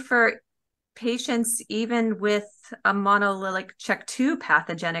I think for patients, even with a monoallelic CHEK2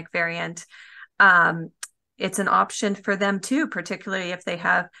 pathogenic variant, it's an option for them too, particularly if they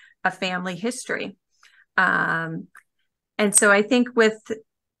have a family history. And so I think with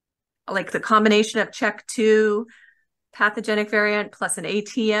like the combination of CHEK2 pathogenic variant plus an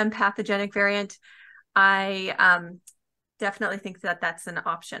ATM pathogenic variant, I definitely think that that's an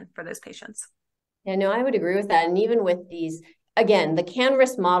option for those patients. Yeah, no, I would agree with that. And even with these, again, the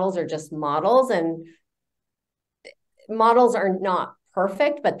CAN-RISK models are just models, and models are not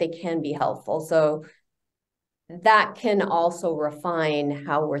perfect, but they can be helpful. So that can also refine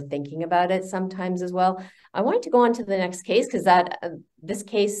how we're thinking about it sometimes as well. I wanted to go on to the next case, because this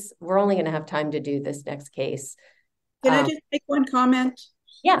case, we're only going to have time to do this next case. Can I just make one comment?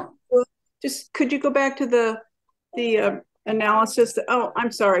 Yeah. Just could you go back to the analysis? Oh,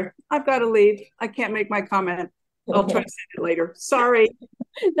 I'm sorry. I've got to leave. I can't make my comment. I'll try to send it later. Sorry.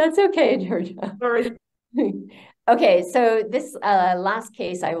 That's okay, Georgia. Sorry. Okay, so this last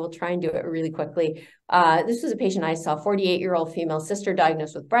case, I will try and do it really quickly. This was a patient I saw, 48-year-old female, sister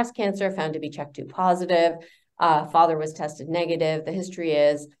diagnosed with breast cancer, found to be CHEK2 positive. Father was tested negative. The history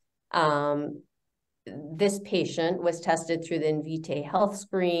is this patient was tested through the Invitae health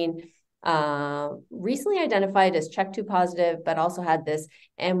screen, recently identified as CHEK2 positive, but also had this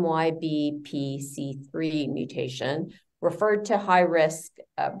MYBPC3 mutation, referred to high-risk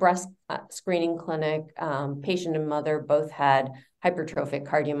breast screening clinic. Patient and mother both had hypertrophic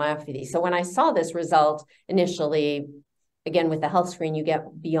cardiomyopathy. So when I saw this result initially, again, with the health screen, you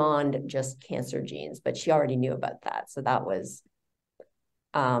get beyond just cancer genes, but she already knew about that. So that was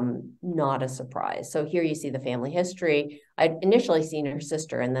not a surprise. So here you see the family history. I'd initially seen her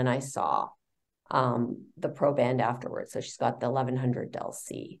sister, and then I saw the proband afterwards. So she's got the 1100 del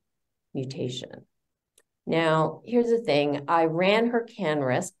C mutation. Now, here's the thing. I ran her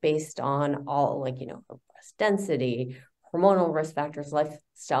CAN-RISK based on all, her breast density, hormonal risk factors,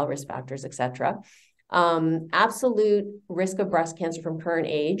 lifestyle risk factors, etc. Absolute risk of breast cancer from current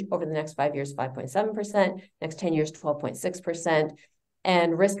age over the next 5 years, 5.7%, next 10 years, 12.6%.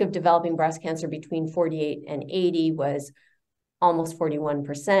 And risk of developing breast cancer between 48 and 80 was almost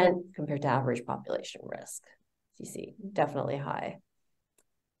 41% compared to average population risk. You see, definitely high.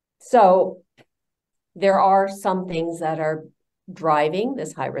 So there are some things that are driving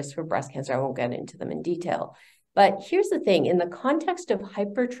this high risk for breast cancer. I won't get into them in detail. But here's the thing. In the context of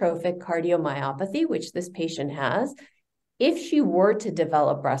hypertrophic cardiomyopathy, which this patient has, if she were to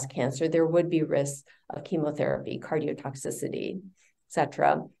develop breast cancer, there would be risk of chemotherapy, cardiotoxicity,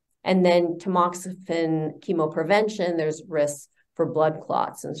 etc. And then tamoxifen chemoprevention, there's risks for blood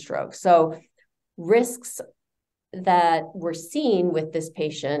clots and stroke. So risks that we're seeing with this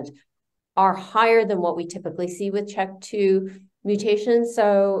patient are higher than what we typically see with CHEK2 mutations.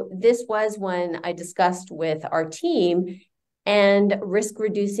 So this was when I discussed with our team, and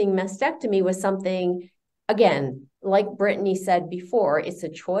risk-reducing mastectomy was something, again, like Brittany said before, it's a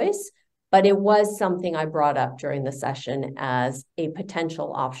choice, but it was something I brought up during the session as a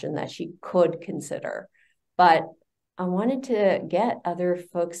potential option that she could consider. But I wanted to get other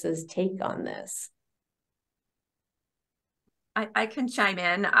folks' take on this. I can chime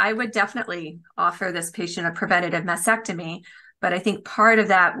in. I would definitely offer this patient a preventative mastectomy, but I think part of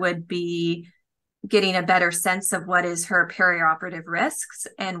that would be getting a better sense of what is her perioperative risks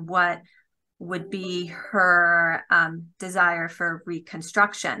and what would be her desire for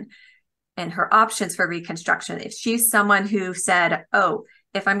reconstruction and her options for reconstruction. If she's someone who said, oh,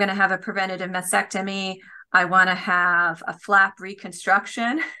 if I'm going to have a preventative mastectomy, I want to have a flap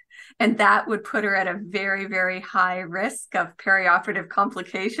reconstruction, and that would put her at a very, very high risk of perioperative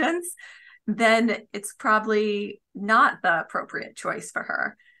complications, then it's probably not the appropriate choice for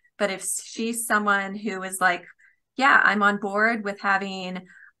her. But if she's someone who is like, yeah, I'm on board with having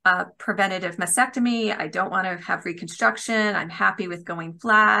a preventative mastectomy, I don't want to have reconstruction, I'm happy with going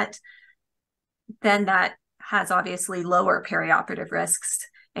flat, then that has obviously lower perioperative risks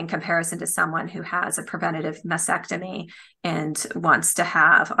in comparison to someone who has a preventative mastectomy and wants to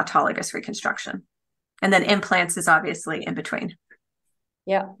have autologous reconstruction. And then implants is obviously in between.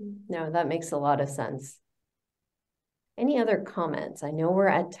 Yeah, no, that makes a lot of sense. Any other comments? I know we're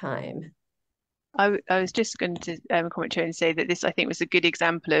at time. I was just going to comment here and say that this, I think, was a good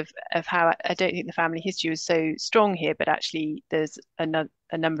example of how I don't think the family history was so strong here, but actually there's a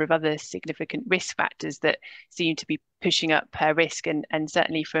number of other significant risk factors that seem to be pushing up risk, and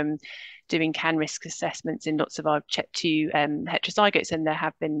certainly from doing CAN risk assessments in lots of our CHEK2 heterozygotes, and there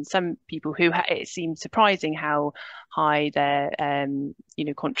have been some people who it seems surprising how high their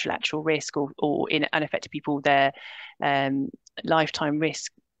contralateral risk or in unaffected people their lifetime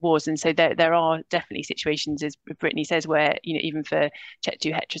risk was. And so there are definitely situations, as Brittany says, where even for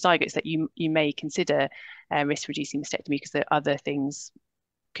CHEK2 heterozygotes that you may consider risk reducing mastectomy because there are other things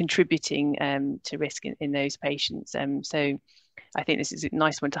contributing to risk in those patients. So I think this is a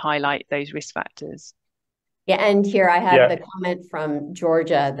nice one to highlight those risk factors. Yeah, and here I had the comment from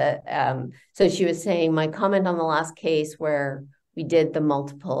Georgia that so she was saying my comment on the last case where we did the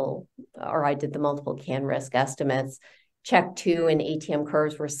multiple, or I did the multiple CAN risk estimates. CHEK2 and ATM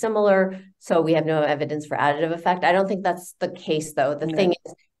curves were similar, so we have no evidence for additive effect. I don't think that's the case, though. The thing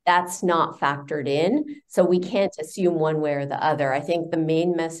is, that's not factored in, so we can't assume one way or the other. I think the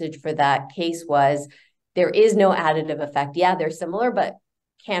main message for that case was there is no additive effect. Yeah, they're similar, but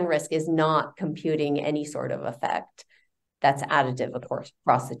CAN risk is not computing any sort of effect that's additive, of course,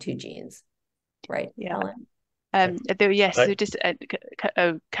 across the two genes. Right, yeah. Helen? So just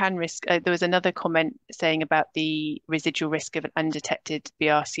CAN risk. There was another comment saying about the residual risk of an undetected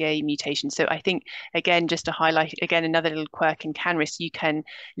BRCA mutation. So I think, again, just to highlight again another little quirk in CAN risk, you can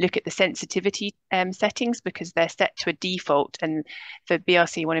look at the sensitivity settings because they're set to a default. And for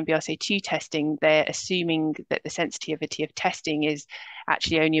BRCA1 and BRCA2 testing, they're assuming that the sensitivity of testing is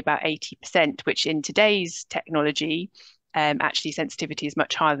actually only about 80%, which in today's technology, actually sensitivity is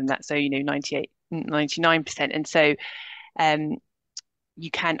much higher than that. So 99%, and so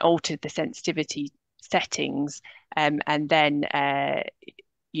you can alter the sensitivity settings, and then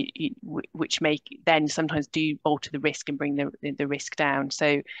which make then sometimes do alter the risk and bring the risk down.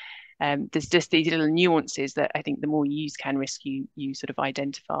 So there's just these little nuances that I think the more you use CAN risk, you sort of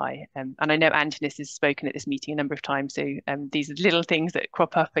identify. And I know Antonis has spoken at this meeting a number of times, so these are little things that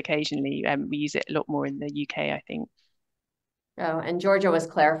crop up occasionally. We use it a lot more in the UK, I think. Oh, and Georgia was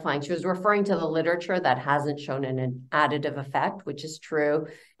clarifying. She was referring to the literature that hasn't shown an additive effect, which is true.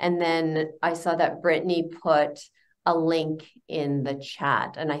 And then I saw that Brittany put a link in the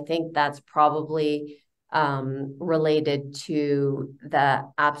chat, and I think that's probably related to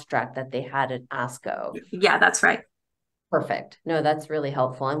the abstract that they had at ASCO. Yeah, that's right. Perfect. No, that's really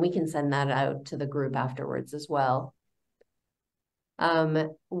helpful. And we can send that out to the group afterwards as well.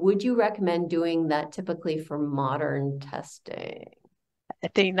 Would you recommend doing that typically for modern testing? I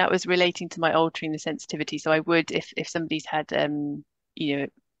think that was relating to my altering the sensitivity. So I would, if somebody's had,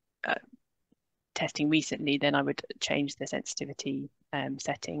 testing recently, then I would change the sensitivity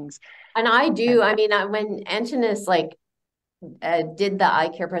settings. And I do. I mean, when Antonis did the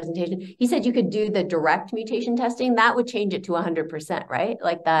ICARE presentation, he said you could do the direct mutation testing. That would change it to 100%, right?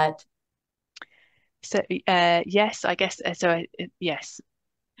 Like that. So yes, I guess so. Yes,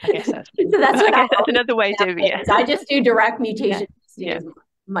 I guess that's so that's what that's another way to doing it. I just do direct mutation testing as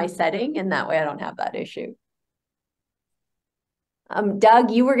my setting, and that way I don't have that issue.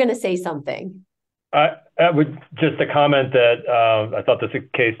 Doug, you were going to say something. I would just a comment that I thought this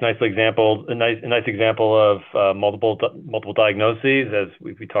case a nice example of multiple diagnoses, as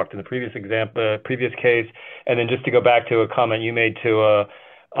we talked in the previous case, and then just to go back to a comment you made to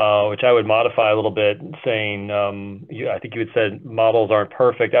which I would modify a little bit, saying I think you had said models aren't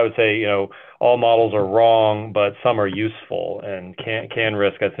perfect. I would say all models are wrong, but some are useful. And CAN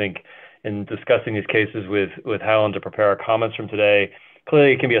risk, I think, in discussing these cases with Helen to prepare our comments from today,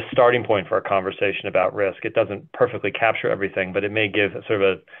 clearly it can be a starting point for a conversation about risk. It doesn't perfectly capture everything, but it may give sort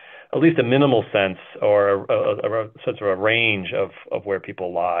of at least a minimal sense or a sense of a range of where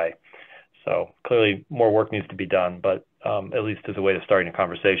people lie. So clearly more work needs to be done, but at least as a way of starting a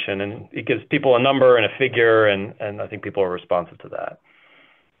conversation. And it gives people a number and a figure, and I think people are responsive to that.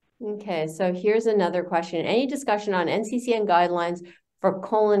 Okay, so here's another question. Any discussion on NCCN guidelines for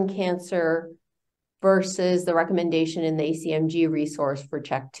colon cancer versus the recommendation in the ACMG resource for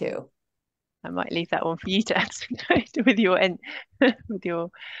CHEK2? I might leave that one for you to answer with your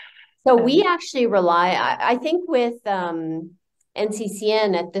So we actually rely, I think with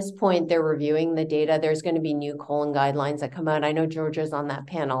NCCN at this point, they're reviewing the data. There's going to be new colon guidelines that come out. I know Georgia's on that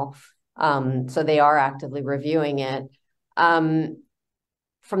panel, so they are actively reviewing it.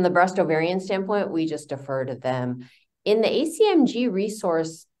 From the breast ovarian standpoint, we just defer to them. In the ACMG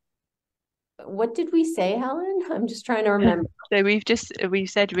resource, what did we say, Helen? I'm just trying to remember. So we've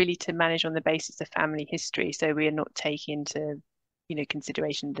said really to manage on the basis of family history. So we are not taking into,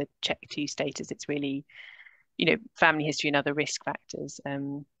 consideration the check 2 status. It's really, family history and other risk factors.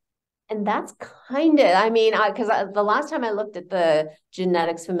 And that's kind of, because the last time I looked at the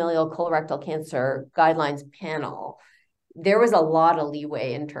genetics familial colorectal cancer guidelines panel, there was a lot of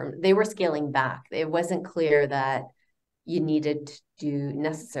leeway in terms, they were scaling back. It wasn't clear that you needed to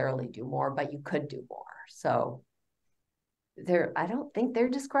necessarily do more, but you could do more. So I don't think they're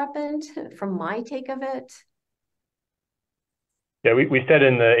discrepant from my take of it. Yeah, we said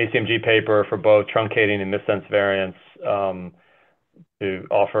in the ACMG paper for both truncating and missense variants to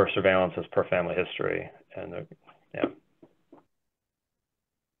offer surveillance as per family history. And yeah.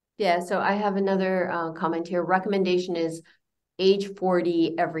 Yeah, so I have another comment here. Recommendation is age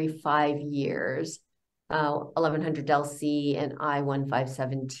 40 every 5 years, 1100 del C and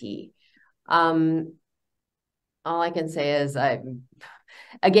I157T. All I can say is,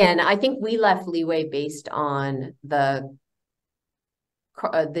 again, I think we left leeway based on the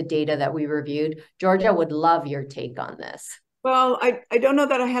data that we reviewed. Georgia would love your take on this. Well, I don't know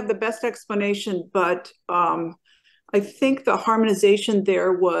that I have the best explanation, but I think the harmonization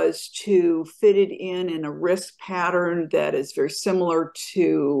there was to fit it in a risk pattern that is very similar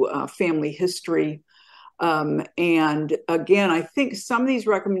to family history. And again, I think some of these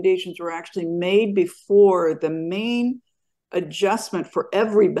recommendations were actually made before the main adjustment for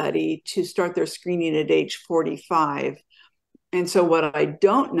everybody to start their screening at age 45. And so what I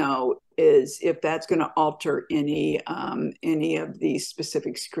don't know is if that's going to alter any of these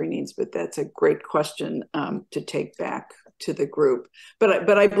specific screenings, but that's a great question to take back to the group.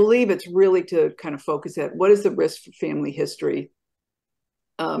 But I believe it's really to kind of focus at what is the risk for family history,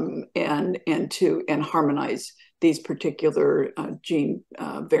 and harmonize these particular gene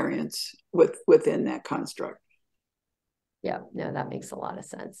variants within that construct. Yeah, no, that makes a lot of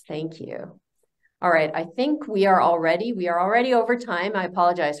sense. Thank you. All right, I think we are already over time. I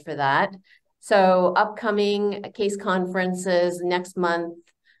apologize for that. So upcoming case conferences next month,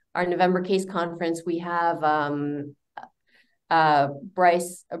 our November case conference, we have Bryson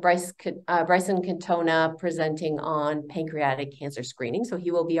Katona presenting on pancreatic cancer screening. So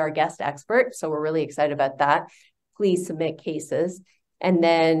he will be our guest expert. So we're really excited about that. Please submit cases. And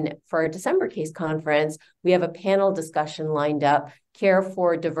then for our December case conference, we have a panel discussion lined up, care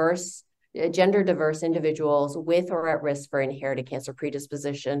for gender diverse individuals with or at risk for inherited cancer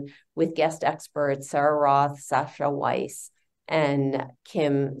predisposition, with guest experts Sarah Roth, Sasha Weiss, and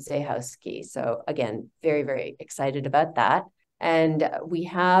Kim Zahowski. So again, very, very excited about that. And we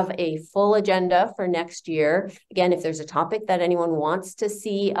have a full agenda for next year. Again, if there's a topic that anyone wants to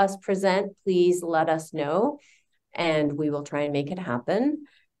see us present, please let us know, and we will try and make it happen.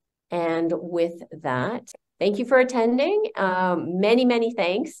 And with that, thank you for attending. Many, many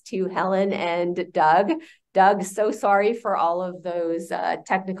thanks to Helen and Doug. Doug, so sorry for all of those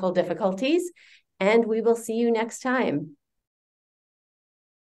technical difficulties, and we will see you next time.